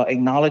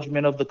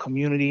 acknowledgement of the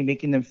community,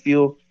 making them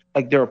feel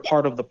like they're a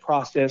part of the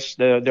process,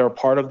 they're a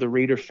part of the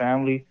Raider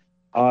family.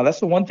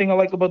 That's the one thing I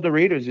like about the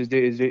Raiders is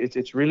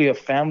it's really a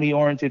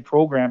family-oriented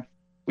program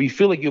where you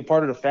feel like you're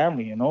part of the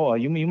family.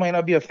 You might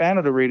not be a fan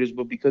of the Raiders,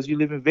 but because you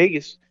live in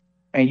Vegas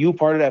and you're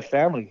part of that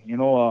family,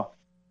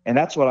 and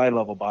that's what I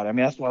love about it. I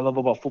mean, that's what I love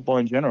about football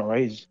in general,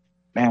 right? Is,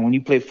 man, when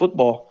you play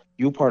football,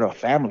 you're part of a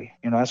family.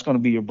 That's going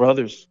to be your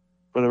brothers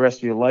for the rest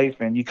of your life,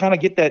 and you kind of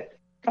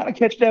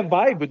catch that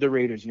vibe with the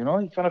Raiders. You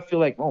kind of feel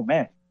like, oh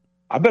man,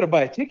 I better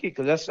buy a ticket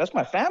because that's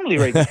my family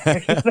right there.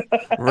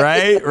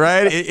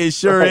 Right. It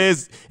sure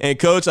is. And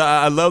Coach,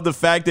 I love the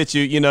fact that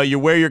you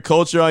wear your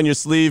culture on your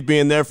sleeve,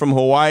 being there from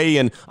Hawaii,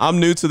 and I'm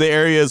new to the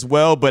area as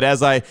well. But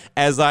as I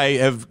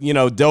have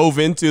dove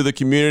into the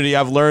community,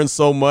 I've learned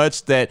so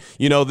much that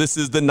this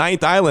is the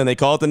ninth island. They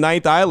call it the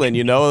ninth island.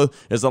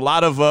 There's a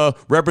lot of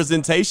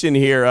representation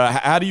here.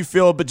 How do you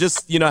feel? But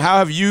just how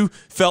have you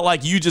felt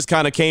like you just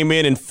kind of came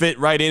in and fit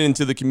right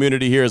into the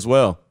community here as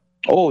well?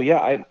 Oh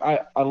yeah,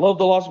 I love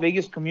the Las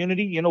Vegas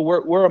community.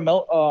 We're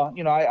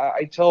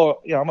I tell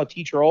I'm a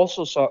teacher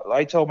also, so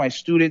I tell my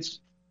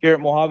students here at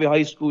Mojave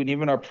High School and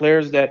even our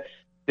players that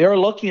they're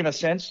lucky in a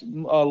sense.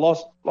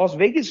 Las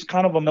Vegas is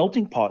kind of a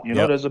melting pot.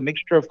 Yep. There's a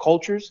mixture of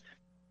cultures,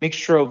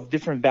 mixture of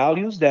different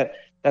values that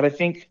I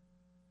think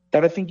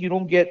you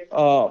don't get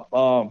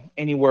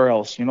anywhere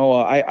else.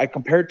 I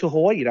compare it to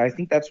Hawaii. I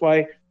think that's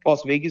why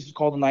Las Vegas is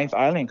called the ninth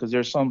island, because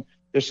there's some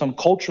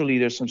culturally,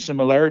 there's some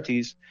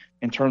similarities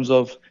in terms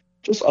of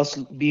just us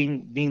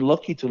being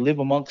lucky to live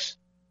amongst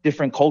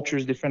different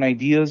cultures, different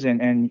ideas,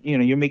 and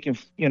you're making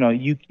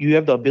you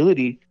have the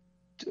ability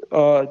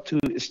to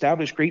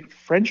establish great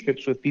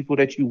friendships with people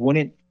that you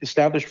wouldn't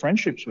establish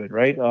friendships with,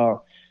 right?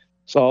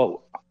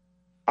 So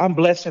I'm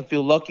blessed and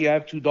feel lucky. I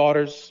have 2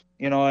 daughters,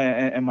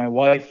 and my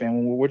wife,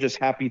 and we're just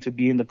happy to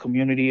be in the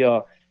community.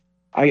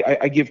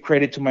 I give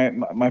credit to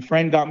my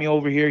friend got me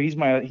over here. He's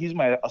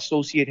my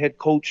associate head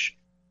coach,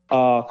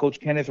 Coach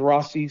Kenneth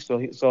Rossi. So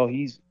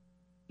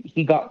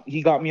he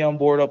got me on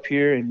board up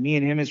here, and me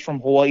and him is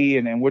from Hawaii,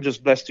 and we're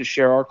just blessed to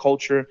share our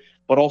culture,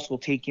 but also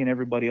take in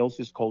everybody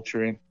else's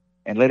culture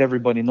and let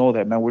everybody know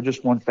that, man, we're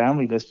just one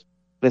family.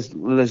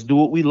 Let's do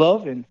what we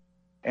love and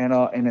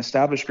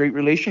establish great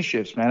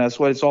relationships, man. That's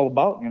what it's all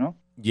about,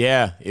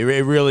 Yeah, it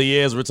really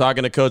is. We're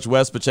talking to Coach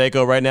Wes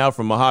Pacheco right now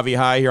from Mojave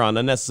High here on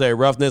Unnecessary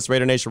Roughness,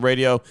 Raider Nation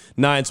Radio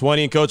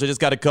 920. And, Coach, I just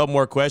got a couple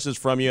more questions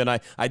from you, and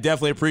I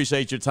definitely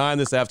appreciate your time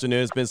this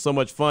afternoon. It's been so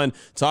much fun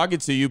talking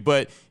to you.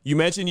 But you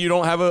mentioned you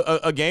don't have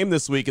a game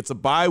this week. It's a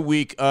bye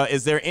week.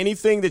 Is there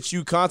anything that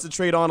you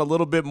concentrate on a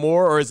little bit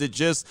more, or is it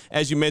just,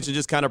 as you mentioned,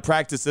 just kind of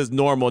practice as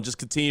normal, just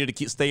continue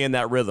to stay in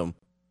that rhythm?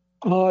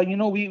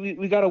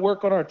 We got to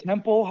work on our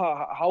tempo,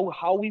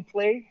 how we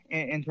play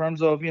in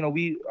terms of,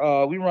 we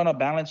run a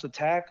balanced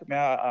attack.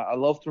 Man, I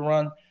love to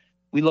run.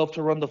 We love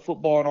to run the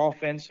football on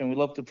offense, and we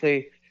love to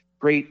play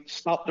great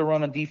stop the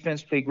run on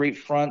defense, play great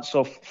front.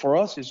 So for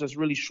us, it's just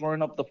really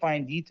shoring up the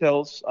fine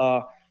details.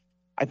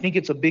 I think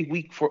it's a big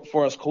week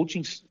for us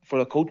coaching,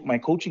 my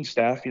coaching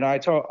staff. I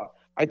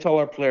tell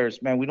our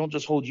players, man, we don't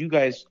just hold you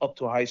guys up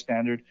to a high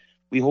standard.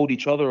 We hold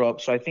each other up.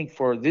 So I think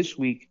for this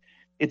week,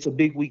 it's a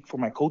big week for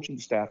my coaching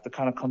staff to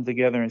kind of come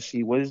together and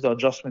see what is the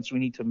adjustments we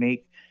need to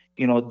make.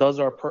 Does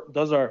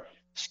our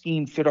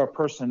scheme fit our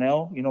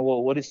personnel?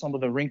 What is some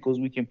of the wrinkles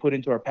we can put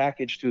into our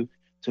package to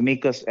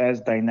make us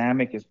as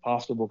dynamic as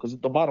possible? Because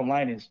the bottom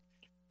line is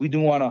we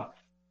do want to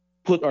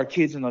put our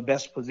kids in the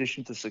best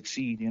position to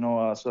succeed.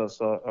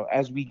 So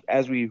as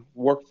we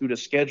work through the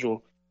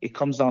schedule, it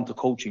comes down to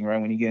coaching,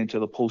 right? When you get into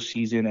the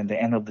postseason and the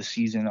end of the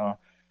season.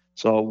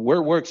 So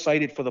we're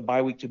excited for the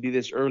bye week to be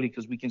this early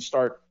because we can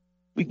start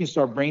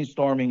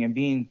brainstorming and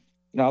being,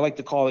 I like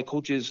to call it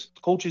coaches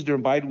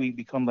during bye week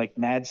become like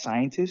mad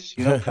scientists,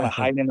 kind of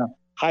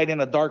hide in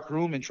a dark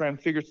room and try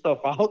and figure stuff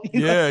out.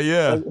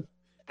 Yeah. So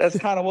that's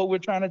kind of what we're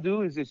trying to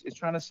do is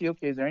trying to see,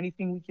 okay, is there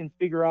anything we can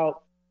figure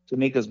out to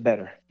make us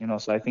better?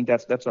 So I think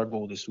that's our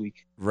goal this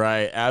week.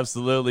 Right.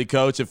 Absolutely,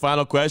 Coach. And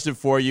final question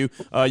for you.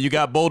 You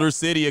got Boulder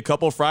City a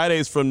couple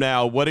Fridays from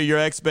now. What are your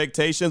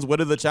expectations?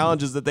 What are the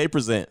challenges that they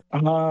present?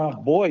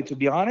 Boy, to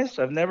be honest,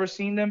 I've never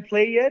seen them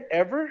play yet,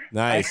 ever.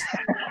 Nice.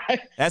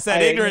 That's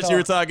that ignorance you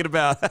were talking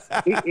about.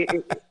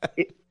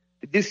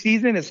 This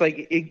season, it's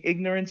like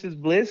ignorance is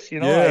bliss.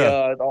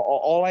 Yeah.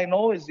 All I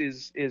know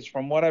is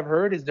from what I've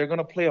heard is they're going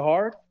to play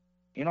hard.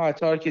 I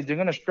tell our kids, they're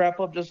going to strap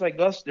up just like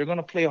us. They're going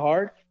to play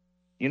hard.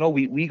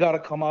 We got to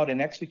come out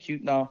and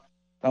execute now.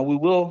 Now we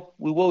will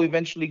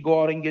eventually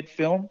go out and get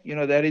film.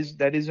 That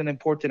is an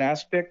important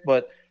aspect.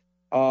 But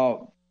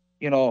for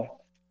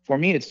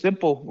me, it's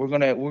simple. We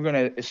want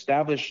to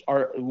establish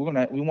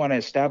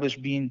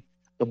being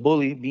the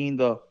bully, being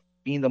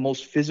the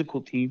most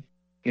physical team.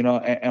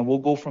 And we'll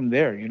go from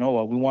there. We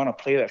want to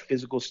play that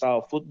physical style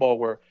of football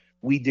where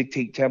we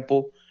dictate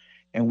tempo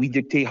and we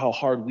dictate how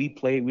hard we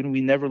play. We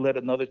never let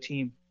another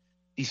team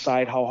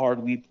decide how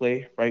hard we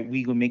play, right?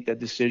 We will make that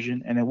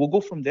decision, and then we'll go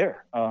from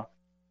there. And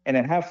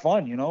then have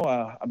fun, I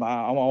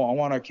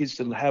want our kids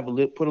to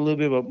put a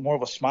little bit more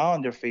of a smile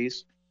on their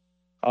face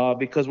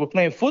because we're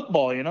playing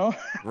football,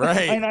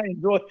 Right. Why not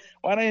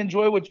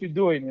enjoy what you're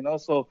doing,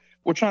 So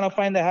we're trying to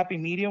find the happy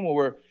medium where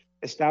we're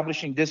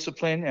establishing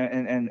discipline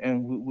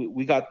and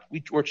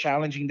we're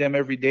challenging them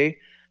every day,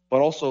 but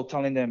also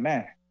telling them,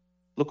 man,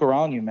 look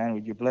around you,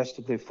 man. You're blessed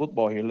to play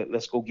football here.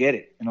 Let's go get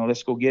it.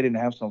 Let's go get it and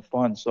have some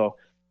fun. So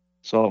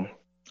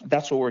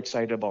that's what we're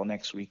excited about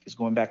next week is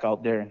going back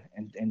out there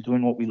and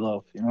doing what we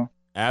love,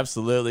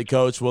 Absolutely,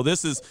 Coach. Well,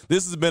 this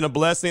has been a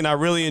blessing. I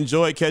really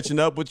enjoyed catching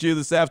up with you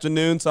this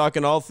afternoon,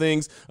 talking all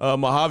things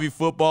Mojave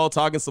football,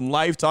 talking some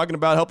life, talking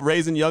about help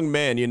raising young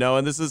men,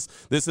 and this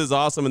is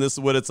awesome, and this is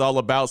what it's all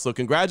about. So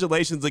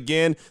congratulations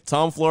again,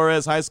 Tom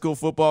Flores, High School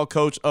Football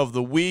Coach of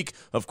the Week.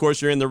 Of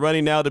course, you're in the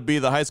running now to be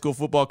the High School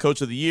Football Coach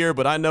of the Year,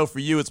 but I know for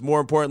you, it's more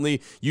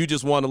importantly, you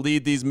just want to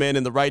lead these men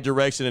in the right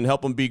direction and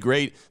help them be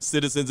great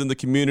citizens in the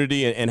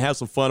community and have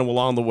some fun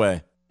along the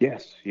way.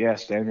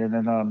 Yes,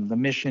 and the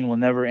mission will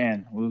never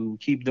end. We'll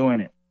keep doing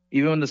it,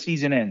 even when the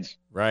season ends.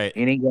 Right,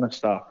 it ain't gonna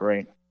stop.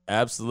 Right.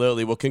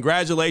 Absolutely. Well,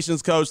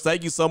 congratulations, Coach.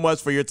 Thank you so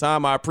much for your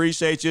time. I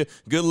appreciate you.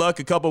 Good luck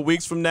a couple of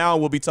weeks from now,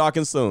 and we'll be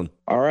talking soon.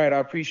 All right, I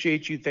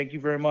appreciate you. Thank you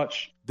very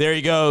much. There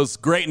he goes.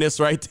 Greatness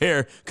right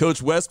there.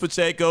 Coach Wes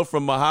Pacheco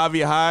from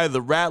Mojave High.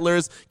 The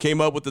Rattlers came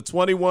up with the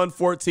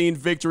 21-14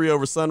 victory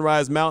over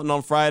Sunrise Mountain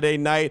on Friday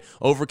night.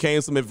 Overcame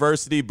some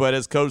adversity, but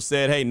as Coach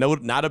said, hey, no,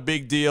 not a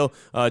big deal.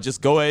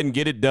 Just go ahead and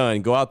get it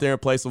done. Go out there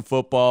and play some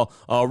football.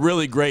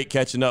 Really great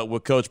catching up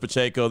with Coach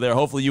Pacheco there.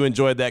 Hopefully you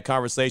enjoyed that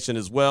conversation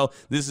as well.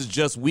 This is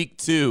just week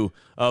 2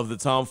 of the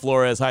Tom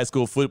Flores High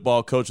School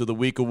Football Coach of the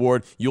Week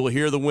Award. You'll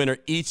hear the winner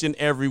each and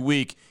every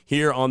week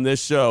here on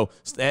this show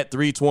at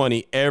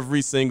 3:20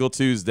 every single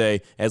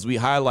Tuesday as we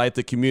highlight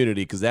the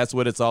community, because that's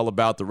what it's all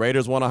about. The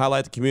Raiders want to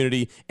highlight the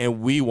community, and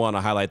we want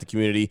to highlight the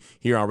community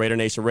here on Raider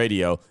Nation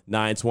Radio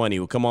 920.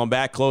 We'll come on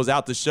back, close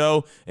out the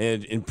show,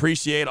 and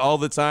appreciate all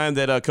the time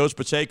that Coach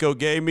Pacheco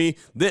gave me.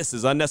 This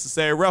is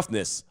Unnecessary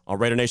Roughness on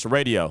Raider Nation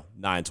Radio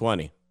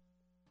 920.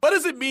 What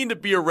does it mean to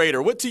be a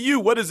Raider? What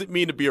does it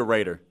mean to be a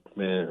Raider?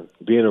 Man,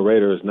 being a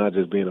Raider is not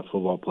just being a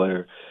football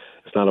player.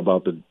 It's not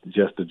about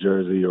just the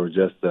jersey or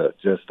just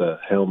the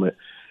helmet.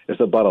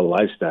 It's about a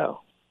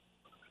lifestyle.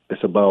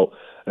 It's about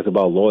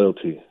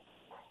loyalty.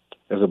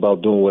 It's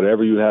about doing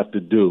whatever you have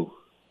to do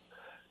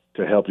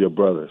to help your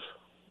brothers,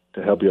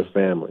 to help your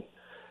family,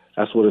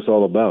 That's what it's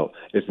all about.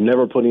 It's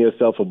never putting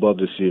yourself above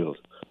the shield.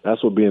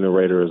 That's what being a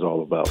Raider is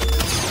all about.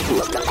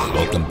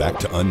 Welcome back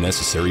to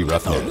Unnecessary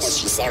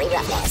Roughness.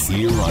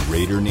 Here on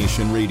Raider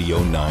Nation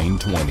Radio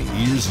 920.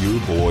 Here's your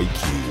boy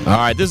Q. All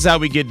right, this is how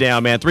we get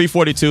down, man.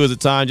 3:42 is the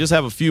time. Just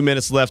have a few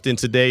minutes left in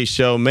today's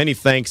show. Many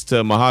thanks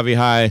to Mojave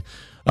High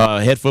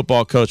head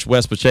football coach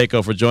Wes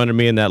Pacheco for joining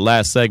me in that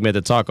last segment to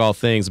talk all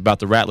things about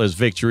the Rattlers'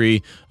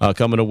 victory,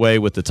 coming away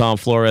with the Tom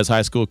Flores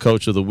High School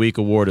Coach of the Week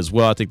award as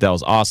well. I think that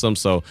was awesome,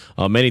 so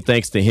many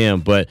thanks to him.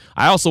 But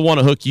I also want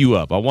to hook you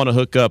up. I want to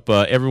hook up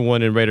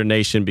everyone in Raider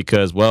Nation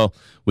because, well,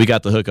 we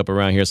got the hookup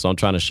around here, so I'm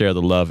trying to share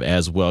the love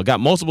as well. Got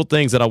multiple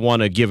things that I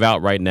want to give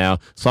out right now,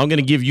 so I'm going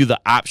to give you the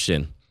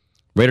option.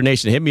 Raider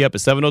Nation, hit me up at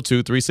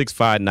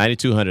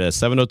 702-365-9200. That's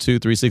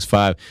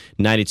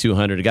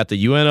 702-365-9200. I got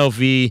the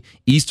UNLV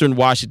Eastern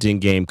Washington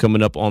game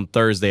coming up on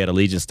Thursday at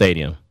Allegiant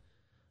Stadium.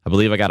 I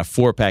believe I got a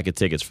 4-pack of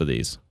tickets for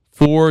these.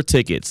 4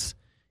 tickets.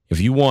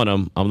 If you want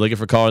them, I'm looking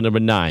for caller number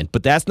 9.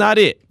 But that's not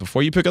it.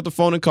 Before you pick up the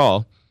phone and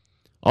call,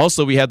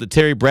 also we have the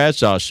Terry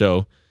Bradshaw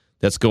show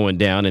that's going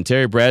down. And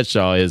Terry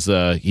Bradshaw is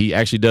he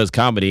actually does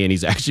comedy, and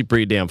he's actually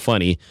pretty damn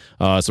funny.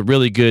 It's a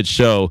really good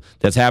show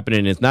that's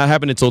happening. It's not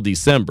happening until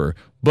December,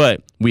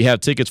 but we have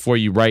tickets for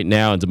you right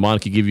now, and Damon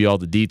can give you all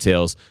the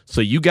details. So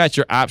you got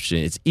your option.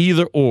 It's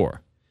either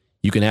or.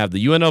 You can have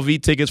the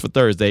UNLV tickets for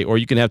Thursday, or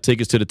you can have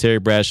tickets to the Terry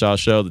Bradshaw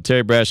show. The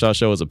Terry Bradshaw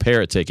show is a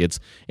pair of tickets,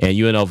 and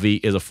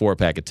UNLV is a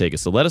 4-pack of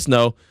tickets. So let us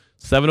know,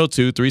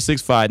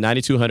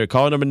 702-365-9200.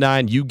 Caller number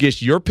 9, you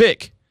get your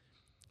pick.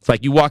 It's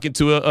like you walk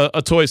into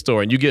a toy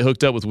store and you get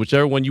hooked up with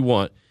whichever one you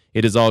want.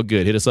 It is all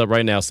good. Hit us up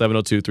right now,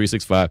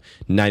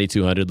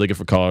 702-365-9200, looking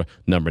for caller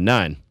number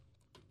 9.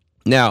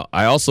 Now,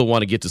 I also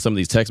want to get to some of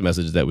these text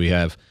messages that we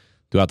have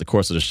throughout the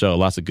course of the show.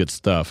 Lots of good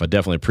stuff. I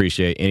definitely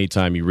appreciate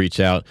anytime you reach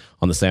out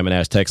on the Salmon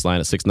Ash text line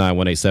at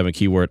 69187,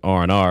 keyword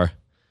R&R.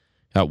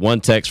 Got one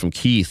text from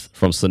Keith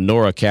from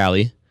Sonora,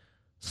 Cali.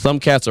 Some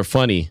cats are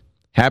funny.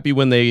 Happy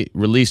when they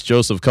released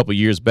Joseph a couple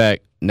years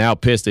back. Now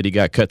pissed that he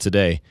got cut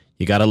today.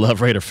 You got to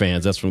love Raider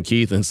fans. That's from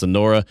Keith and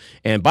Sonora.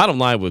 And bottom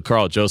line with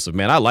Carl Joseph,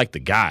 man, I like the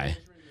guy.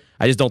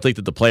 I just don't think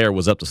that the player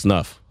was up to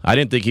snuff. I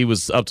didn't think he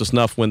was up to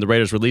snuff when the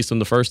Raiders released him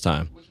the first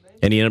time.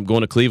 And he ended up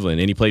going to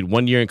Cleveland. And he played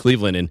 1 year in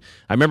Cleveland. And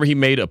I remember he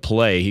made a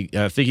play.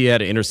 I think he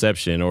had an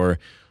interception or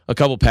a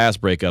couple pass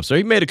breakups. So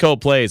he made a couple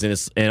plays,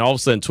 and all of a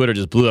sudden Twitter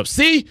just blew up.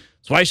 See?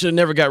 That's why I should have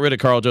never got rid of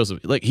Carl Joseph.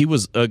 Like, he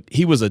was a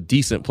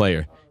decent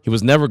player. He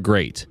was never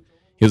great.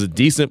 He was a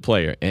decent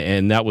player,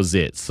 and that was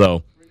it.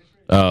 So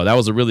that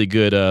was a really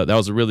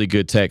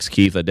good text,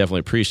 Keith. I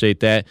definitely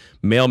appreciate that.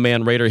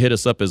 Mailman Raider hit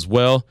us up as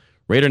well.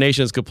 Raider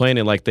Nation is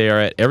complaining like they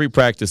are at every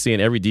practice, seeing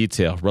every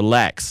detail.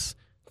 Relax.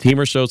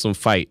 Teamer showed some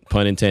fight,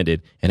 pun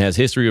intended, and has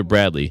history with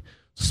Bradley.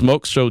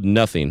 Smoke showed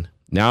nothing.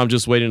 Now I'm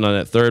just waiting on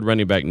that third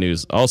running back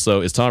news.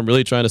 Also, is Tom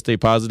really trying to stay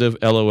positive?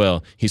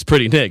 LOL. He's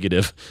pretty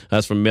negative.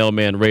 That's from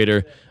Mailman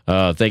Raider.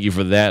 Thank you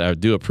for that. I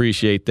do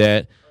appreciate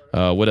that.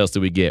 What else did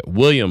we get?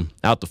 William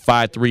out to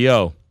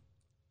 530.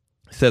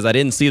 Says, I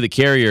didn't see the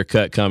carrier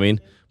cut coming,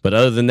 but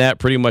other than that,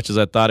 pretty much as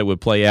I thought it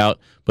would play out.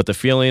 But the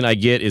feeling I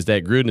get is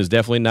that Gruden is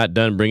definitely not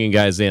done bringing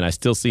guys in. I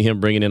still see him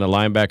bringing in a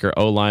linebacker,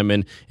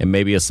 O-lineman, and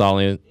maybe a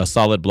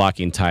solid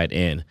blocking tight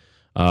end.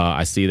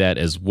 I see that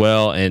as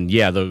well. And,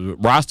 yeah, the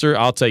roster,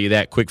 I'll tell you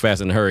that quick,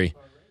 fast, and hurry.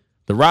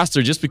 The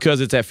roster, just because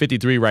it's at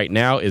 53 right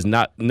now, is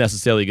not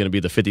necessarily going to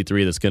be the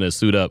 53 that's going to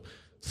suit up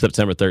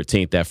September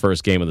 13th, that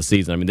first game of the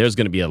season. I mean, there's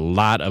going to be a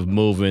lot of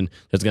moving.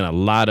 There's going to be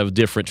a lot of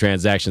different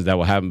transactions that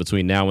will happen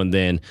between now and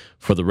then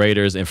for the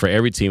Raiders and for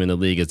every team in the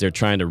league as they're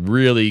trying to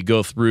really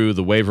go through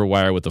the waiver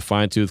wire with a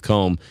fine-tooth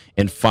comb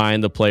and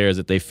find the players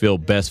that they feel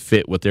best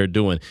fit what they're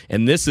doing.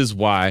 And this is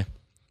a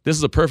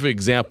perfect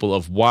example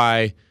of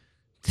why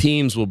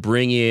teams will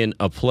bring in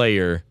a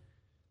player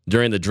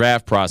during the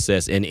draft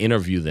process and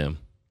interview them.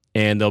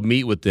 And they'll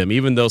meet with them,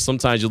 even though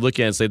sometimes you look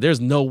at it and say, there's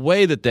no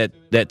way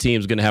that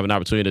team's going to have an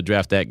opportunity to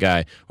draft that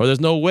guy, or there's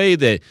no way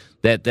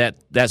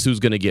that's who's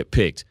going to get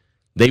picked.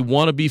 They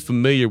want to be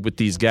familiar with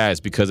these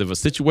guys because if a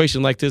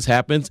situation like this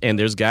happens and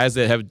there's guys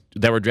that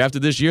were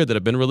drafted this year that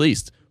have been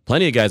released,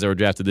 plenty of guys that were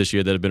drafted this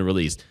year that have been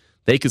released,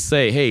 they could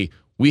say, hey,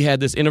 we had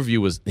this interview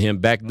with him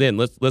back then.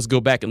 Let's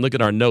go back and look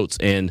at our notes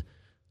and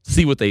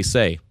see what they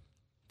say.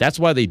 That's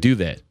why they do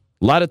that.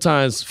 A lot of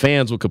times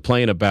fans will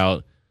complain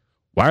about,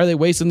 why are they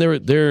wasting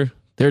their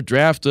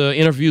draft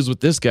interviews with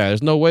this guy?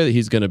 There's no way that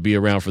he's going to be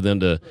around for them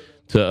to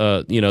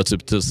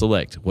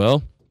select.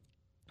 Well,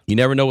 you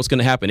never know what's going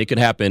to happen. It could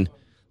happen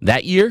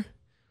that year,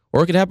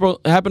 or it could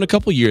happen a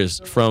couple years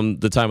from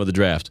the time of the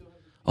draft.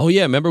 Oh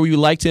yeah, remember we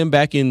liked him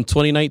back in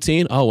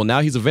 2019? Oh well,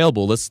 now he's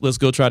available. Let's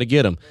go try to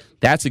get him.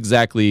 That's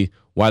exactly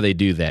why they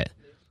do that.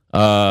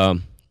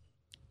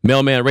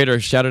 Mailman Raider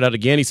shouted out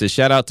again. He says,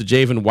 shout out to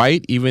Javen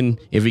White. Even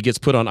if he gets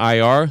put on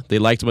IR, they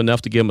liked him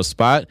enough to give him a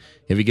spot.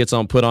 If he gets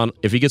put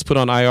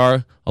on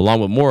IR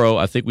along with Morrow,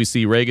 I think we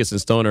see Regis and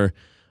Stoner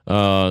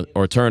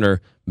or Turner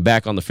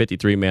back on the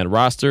 53-man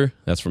roster.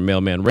 That's from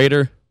Mailman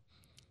Raider.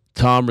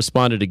 Tom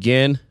responded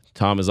again.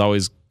 Tom is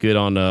always good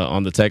on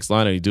the text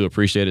line, and we do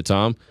appreciate it,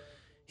 Tom.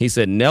 He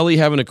said, Nelly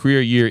having a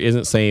career year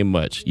isn't saying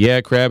much.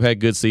 Yeah, Crab had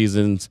good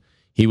seasons.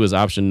 He was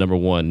option number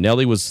one.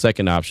 Nelly was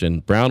second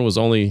option. Brown was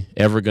only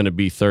ever going to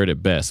be third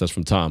at best. That's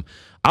from Tom.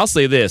 I'll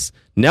say this.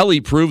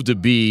 Nelly proved to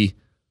be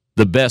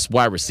the best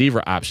wide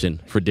receiver option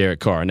for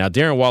Derek Carr. Now,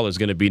 Darren Waller is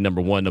going to be number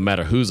one no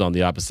matter who's on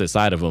the opposite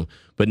side of him.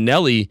 But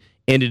Nelly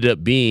ended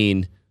up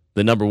being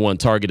the number one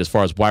target as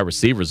far as wide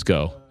receivers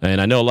go.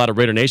 And I know a lot of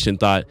Raider Nation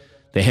thought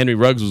that Henry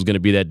Ruggs was going to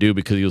be that dude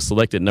because he was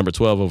selected number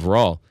 12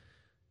 overall.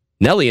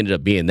 Nelly ended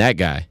up being that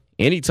guy.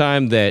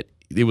 Anytime that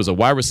it was a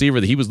wide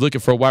receiver that he was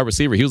looking for a wide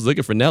receiver, he was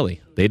looking for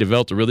Nelly. They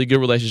developed a really good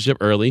relationship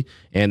early,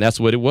 and that's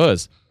what it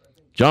was.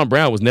 John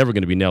Brown was never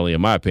going to be Nelly, in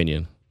my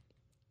opinion.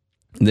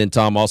 And then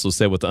Tom also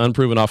said, with the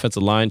unproven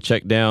offensive line,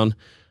 check down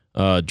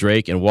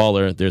Drake and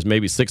Waller, there's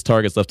maybe 6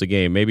 targets left a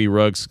game. Maybe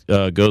Ruggs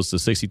goes to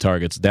 60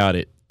 targets. Doubt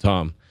it,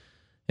 Tom.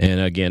 And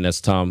again, that's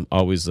Tom,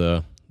 always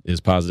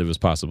as positive as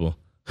possible.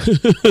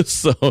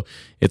 So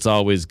it's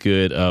always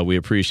good. We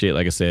appreciate,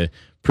 like I said,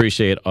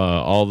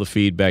 all the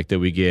feedback that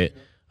we get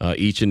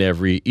each and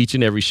every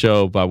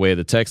show by way of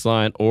the text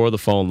line or the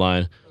phone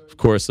line. Of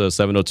course,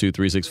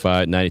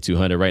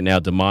 702-365-9200. Right now,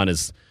 Damon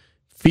is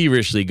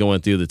feverishly going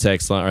through the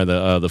text line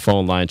or the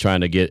phone line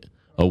trying to get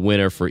a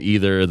winner for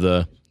either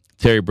the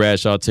Terry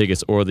Bradshaw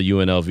tickets or the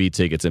UNLV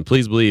tickets. And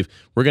please believe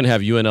we're going to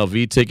have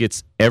UNLV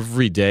tickets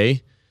every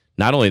day.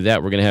 Not only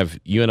that, we're going to have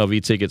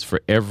UNLV tickets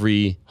for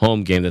every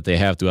home game that they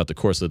have throughout the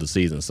course of the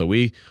season. So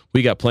we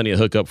got plenty of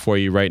hookup for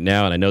you right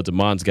now, and I know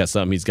Damon's got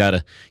something he's got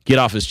to get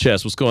off his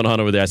chest. What's going on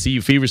over there? I see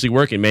you feverishly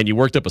working, man. You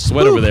worked up a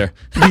sweat over there.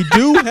 We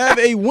do have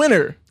a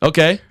winner.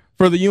 Okay.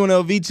 For the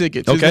UNLV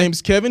tickets. His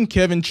name's Kevin.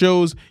 Kevin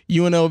chose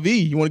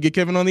UNLV. You want to get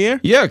Kevin on the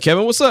air? Yeah,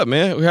 Kevin, what's up,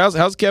 man?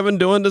 How's Kevin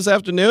doing this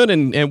afternoon?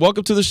 And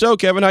welcome to the show,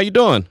 Kevin. How you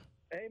doing?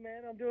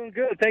 Doing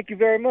good. Thank you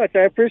very much.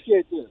 I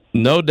appreciate this.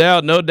 No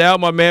doubt,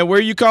 my man. Where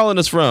are you calling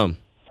us from?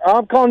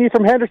 I'm calling you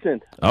from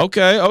Henderson.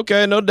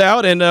 Okay, no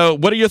doubt. And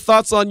what are your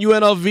thoughts on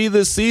UNLV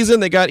this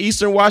season? They got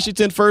Eastern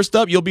Washington first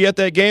up. You'll be at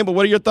that game, but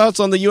what are your thoughts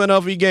on the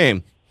UNLV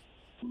game?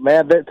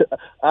 Man,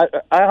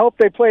 I hope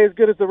they play as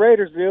good as the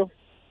Raiders do.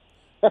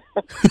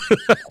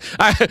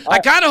 I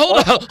kind of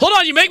hold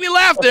on. You make me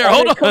laugh there.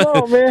 Hold on. Come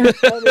on, man.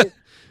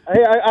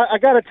 I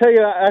got to tell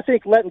you, I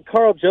think letting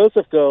Carl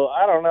Joseph go,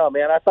 I don't know,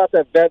 man. I thought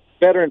that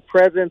veteran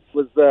presence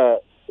was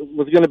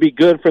going to be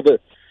good for the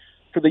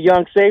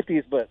young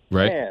safeties, but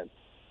right.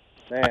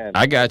 man,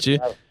 I got you.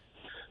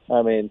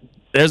 I mean,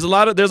 there's a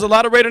lot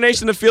of Raider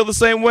Nation that feel the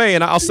same way,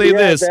 and I'll say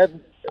this: there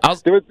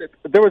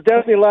was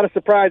definitely a lot of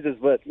surprises,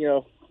 but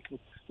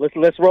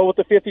let's roll with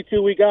the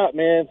 52 we got,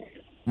 man.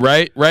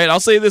 Right. I'll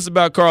say this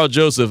about Carl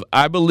Joseph: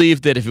 I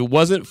believe that if it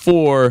wasn't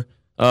for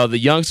the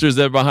youngsters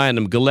that are behind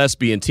him,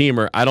 Gillespie and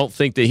Teamer, I don't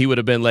think that he would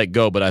have been let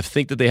go. But I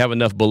think that they have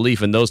enough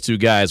belief in those two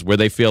guys where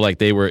they feel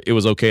like it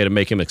was okay to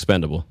make him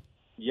expendable.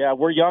 Yeah,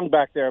 we're young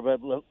back there,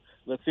 but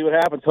let's see what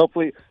happens.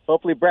 Hopefully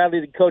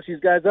Bradley can coach these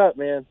guys up,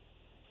 man.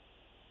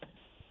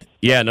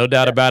 Yeah, no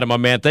doubt about it, my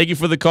man. Thank you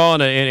for the call,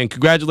 and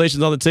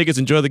congratulations on the tickets.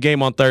 Enjoy the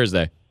game on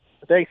Thursday.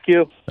 Thanks,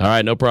 Q. All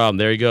right, no problem.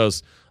 There he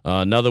goes.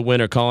 Another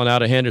winner calling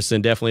out of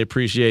Henderson. Definitely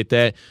appreciate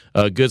that.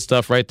 Good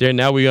stuff right there.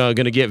 Now we are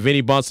going to get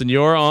Vinny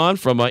Bonsignore on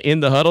from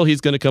In the Huddle.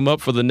 He's going to come up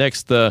for the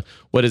next,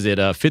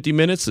 50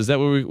 minutes? Is that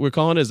what we're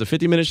calling it? Is it a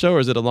 50-minute show or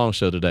is it a long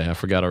show today? I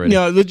forgot already.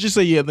 No, let's just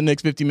say, the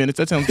next 50 minutes.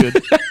 That sounds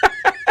good.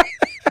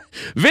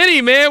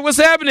 Vinny, man, what's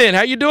happening?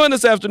 How you doing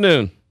this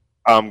afternoon?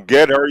 I'm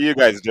good. How are you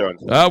guys doing?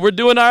 We're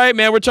doing all right,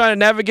 man. We're trying to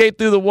navigate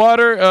through the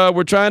water.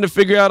 We're trying to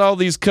figure out all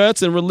these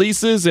cuts and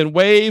releases and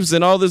waves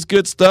and all this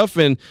good stuff.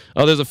 And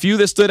there's a few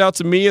that stood out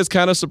to me as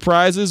kind of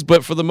surprises,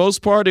 but for the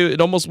most part, it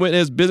almost went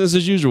as business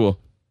as usual.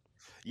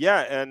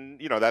 Yeah,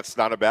 and that's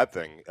not a bad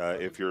thing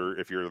if you're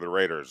the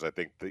Raiders. I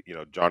think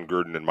that John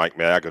Gruden and Mike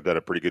Mayock have done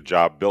a pretty good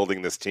job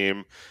building this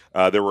team.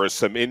 There were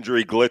some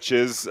injury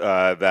glitches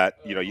that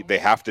they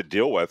have to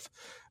deal with,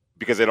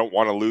 because they don't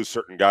want to lose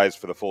certain guys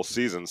for the full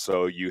season.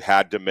 So you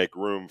had to make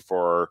room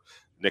for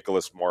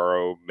Nicholas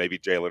Morrow, maybe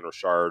Jalen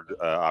Richard,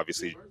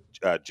 obviously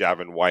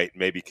Javin White,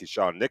 maybe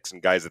Keyshawn Nixon,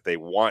 guys that they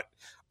want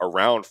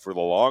around for the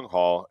long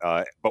haul,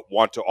 but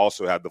want to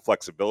also have the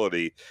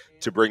flexibility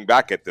to bring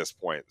back at this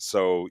point.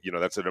 So,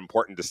 that's an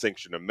important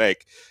distinction to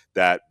make,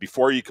 that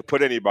before you could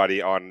put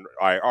anybody on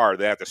IR,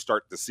 they have to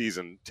start the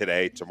season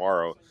today,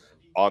 tomorrow,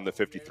 on the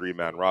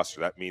 53-man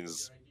roster. That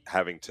means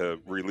having to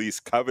release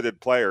coveted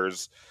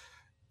players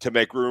to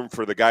make room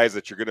for the guys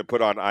that you're going to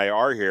put on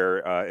IR here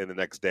in the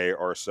next day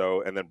or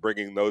so, and then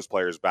bringing those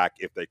players back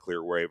if they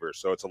clear waivers.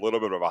 So it's a little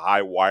bit of a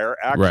high wire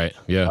act. Right,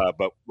 yeah.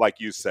 But like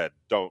you said,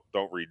 don't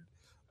read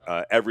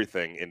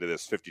everything into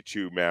this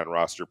 52-man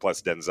roster,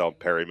 plus Denzel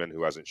Perryman,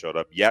 who hasn't showed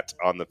up yet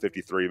on the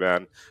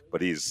 53-man, but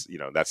he's,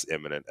 that's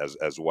imminent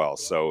as well.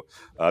 So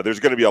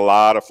there's going to be a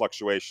lot of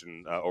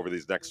fluctuation over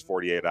these next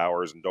 48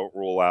 hours, and don't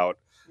rule out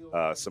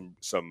some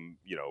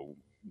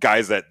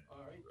guys that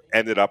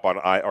ended up on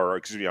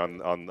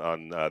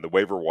the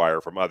waiver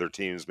wire from other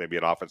teams, maybe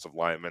an offensive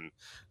lineman,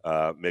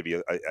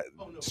 maybe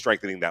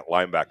strengthening that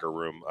linebacker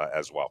room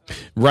as well.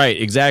 Right,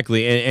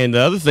 exactly. And the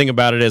other thing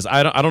about it is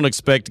I don't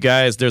expect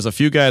guys. There's a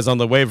few guys on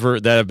the waiver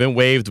that have been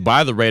waived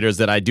by the Raiders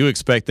that I do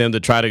expect them to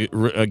try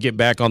to get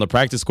back on the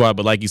practice squad.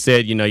 But like you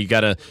said, they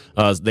got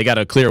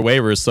to clear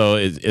waivers, so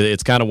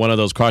it's kind of one of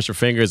those cross your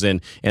fingers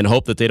and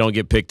hope that they don't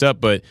get picked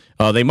up. But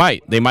they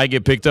might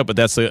get picked up, but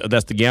that's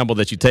the gamble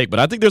that you take. But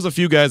I think there's a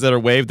few guys that are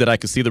waived that I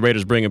could see the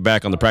Raiders bringing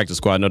back on the practice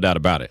squad, no doubt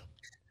about it.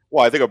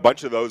 Well, I think a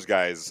bunch of those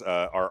guys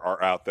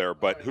are out there,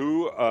 but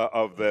who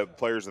of the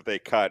players that they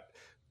cut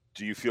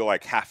do you feel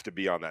like have to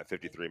be on that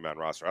 53-man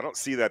roster? I don't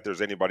see that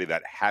there's anybody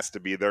that has to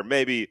be there.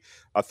 Maybe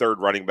a third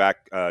running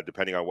back,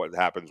 depending on what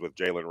happens with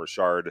Jalen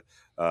Richard,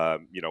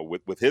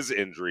 with his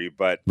injury.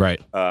 But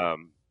right.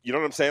 You know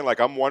what I'm saying?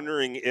 Like, I'm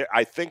wondering.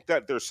 I think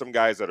that there's some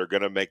guys that are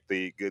going to make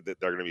that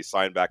they're going to be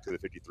signed back to the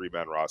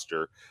 53-man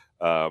roster.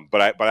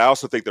 But I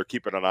also think they're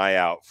keeping an eye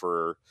out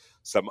for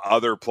some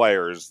other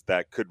players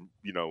that could,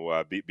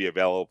 be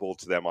available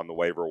to them on the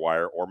waiver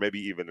wire, or maybe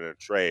even in a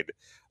trade.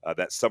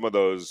 That some of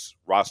those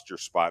roster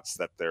spots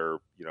that they're,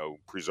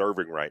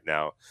 preserving right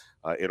now,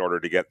 in order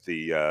to get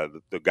the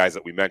guys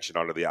that we mentioned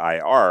onto the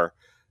IR.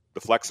 The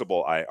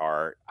flexible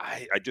IR,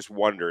 I just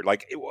wondered, I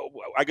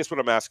guess what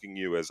I'm asking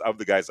you is, of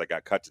the guys that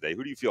got cut today,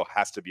 who do you feel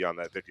has to be on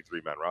that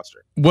 53-man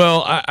roster?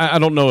 Well, I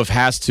don't know if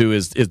 "has to"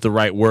 is the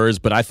right words,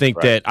 but I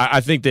think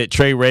that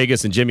Trey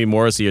Regis and Jimmy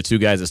Morrissey are two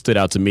guys that stood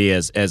out to me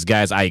as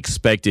guys I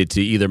expected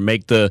to either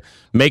make the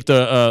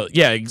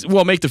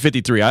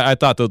 53. I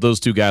thought that those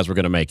two guys were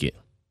going to make it.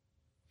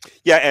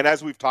 Yeah, and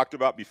as we've talked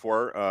about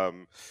before,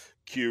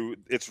 Q,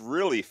 it's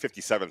really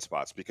 57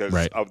 spots because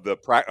of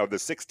the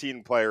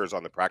 16 players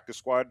on the practice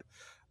squad,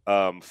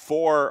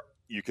 4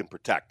 you can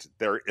protect.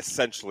 They're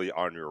essentially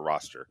on your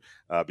roster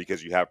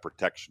because you have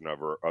protection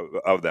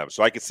of them.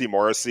 So I could see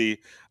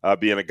Morrissey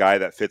being a guy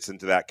that fits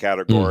into that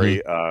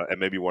category, and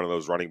maybe one of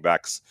those running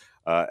backs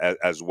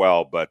as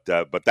well. But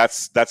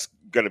that's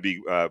going to be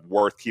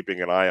worth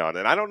keeping an eye on.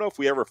 And I don't know if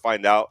we ever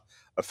find out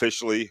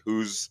officially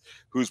who's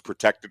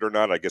protected or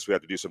not. I guess we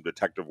have to do some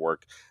detective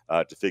work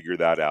to figure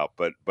that out.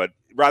 But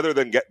rather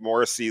than get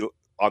Morrissey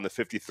on the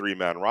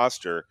 53-man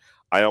roster,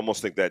 I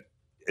almost think that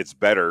it's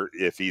better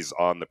if he's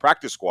on the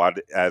practice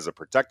squad as a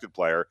protected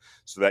player,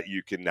 so that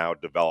you can now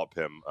develop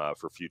him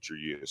for future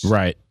use.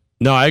 Right.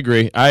 No, I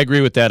agree. I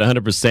agree with that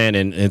 100%.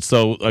 And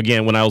so,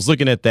 again, when I was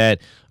looking at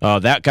that,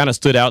 that kind of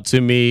stood out to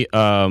me.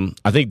 I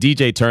think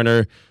DJ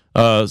Turner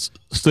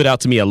stood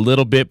out to me a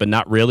little bit, but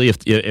not really,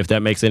 if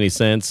that makes any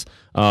sense.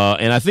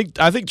 And I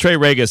think Trey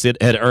Regis had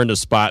earned a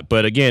spot,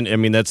 but again, I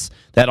mean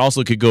that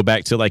also could go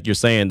back to, like you're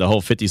saying, the whole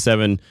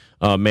 57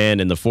 man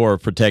and the 4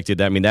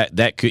 protected. I mean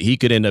he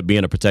could end up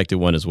being a protected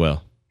one as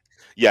well.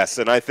 Yes,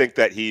 and I think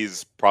that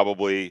he's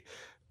probably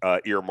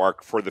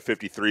earmarked for the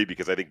 53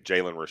 because I think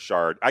Jalen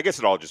Richard. I guess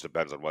it all just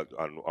depends on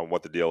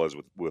what the deal is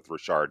with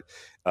Richard.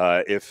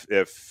 If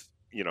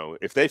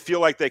they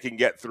feel like they can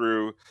get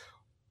through,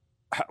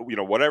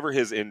 whatever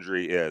his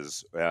injury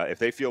is, if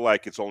they feel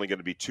like it's only going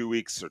to be 2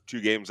 weeks or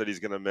 2 games that he's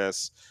going to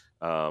miss,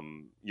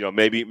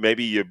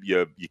 maybe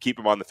you keep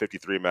him on the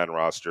 53-man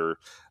roster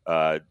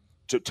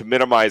to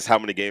minimize how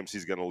many games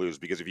he's going to lose.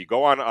 Because if you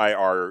go on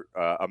IR,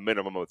 a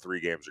minimum of 3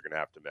 games you're going to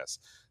have to miss.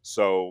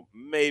 So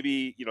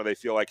maybe they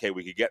feel like, hey,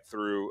 we could get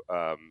through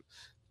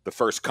the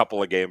first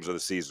couple of games of the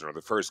season, or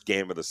the first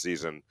game of the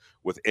season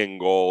with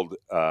Ingold,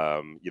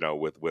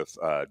 with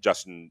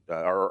Justin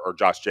or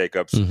Josh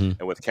Jacobs,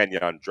 and with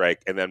Kenyon Drake,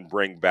 and then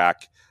bring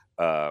back,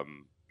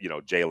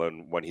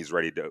 Jalen when he's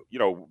ready to,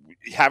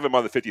 have him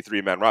on the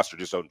 53-man roster.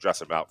 Just don't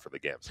dress him out for the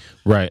games.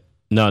 Right.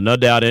 No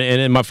doubt.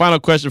 And my final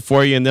question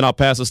for you, and then I'll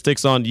pass the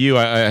sticks on to you.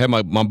 I had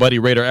my buddy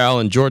Raider Al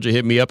in Georgia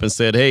hit me up and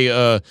said, "Hey,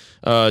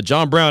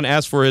 John Brown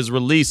asked for his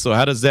release. So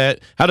how does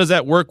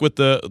that work with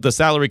the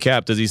salary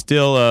cap? Does he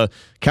still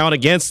count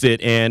against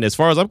it?" And as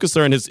far as I'm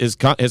concerned, his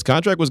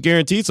contract was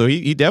guaranteed, so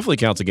he definitely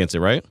counts against it,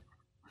 right?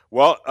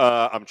 Well,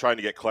 I'm trying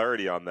to get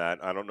clarity on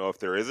that. I don't know if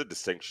there is a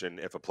distinction.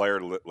 If a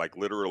player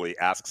literally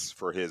asks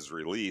for his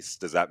release,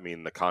 does that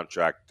mean the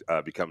contract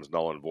becomes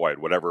null and void,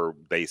 whatever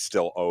they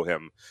still owe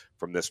him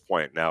from this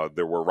point? Now,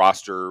 there were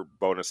roster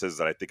bonuses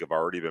that I think have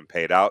already been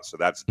paid out, so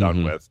that's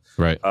done with.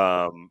 Right.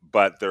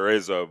 But there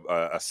is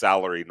a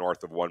salary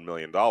north of $1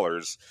 million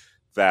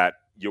that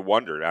you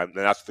wondered, and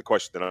that's the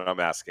question that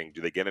I'm asking.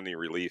 Do they get any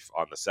relief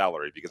on the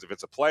salary? Because if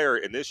it's a player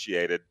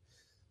initiated,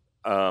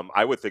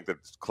 I would think that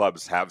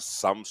clubs have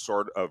some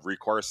sort of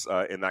recourse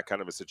in that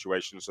kind of a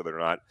situation, so they're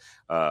not,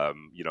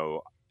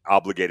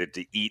 obligated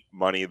to eat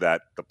money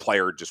that the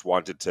player just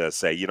wanted to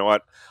say, you know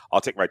what, I'll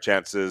take my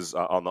chances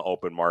on the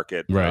open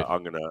market. Right.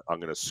 I'm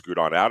gonna scoot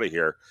on out of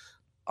here.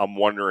 I'm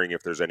wondering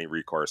if there's any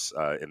recourse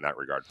in that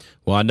regard.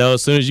 Well, I know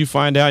as soon as you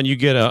find out and you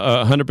get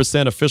a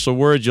 100% official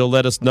word, you'll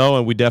let us know,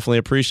 and we definitely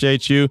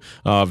appreciate you.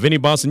 Vinny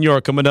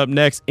Bonsignore coming up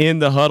next in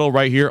the huddle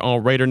right here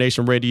on Raider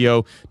Nation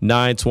Radio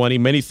 920.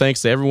 Many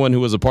thanks to everyone who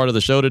was a part of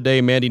the show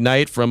today. Mandy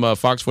Knight from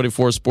Fox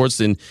 44 Sports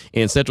in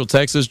Central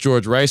Texas,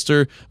 George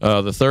Reister,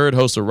 the third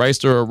host of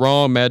Reister or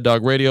Wrong, Mad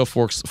Dog Radio,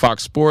 Fox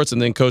Sports,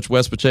 and then Coach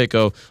Wes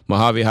Pacheco,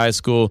 Mojave High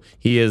School.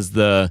 He is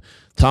the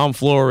Tom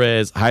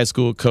Flores High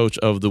School Coach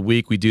of the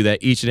Week. We do that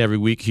each and every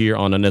week here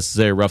on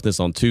Unnecessary Roughness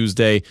on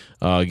Tuesday.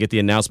 Get the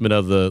announcement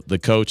of the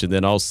coach, and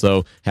then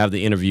also have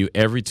the interview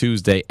every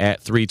Tuesday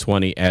at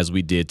 3:20 as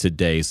we did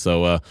today.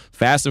 So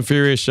fast and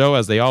furious show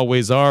as they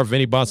always are.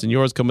 Vinny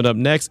Bonsignore is coming up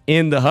next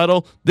in the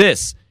huddle.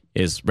 This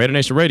is Raider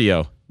Nation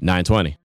Radio 920.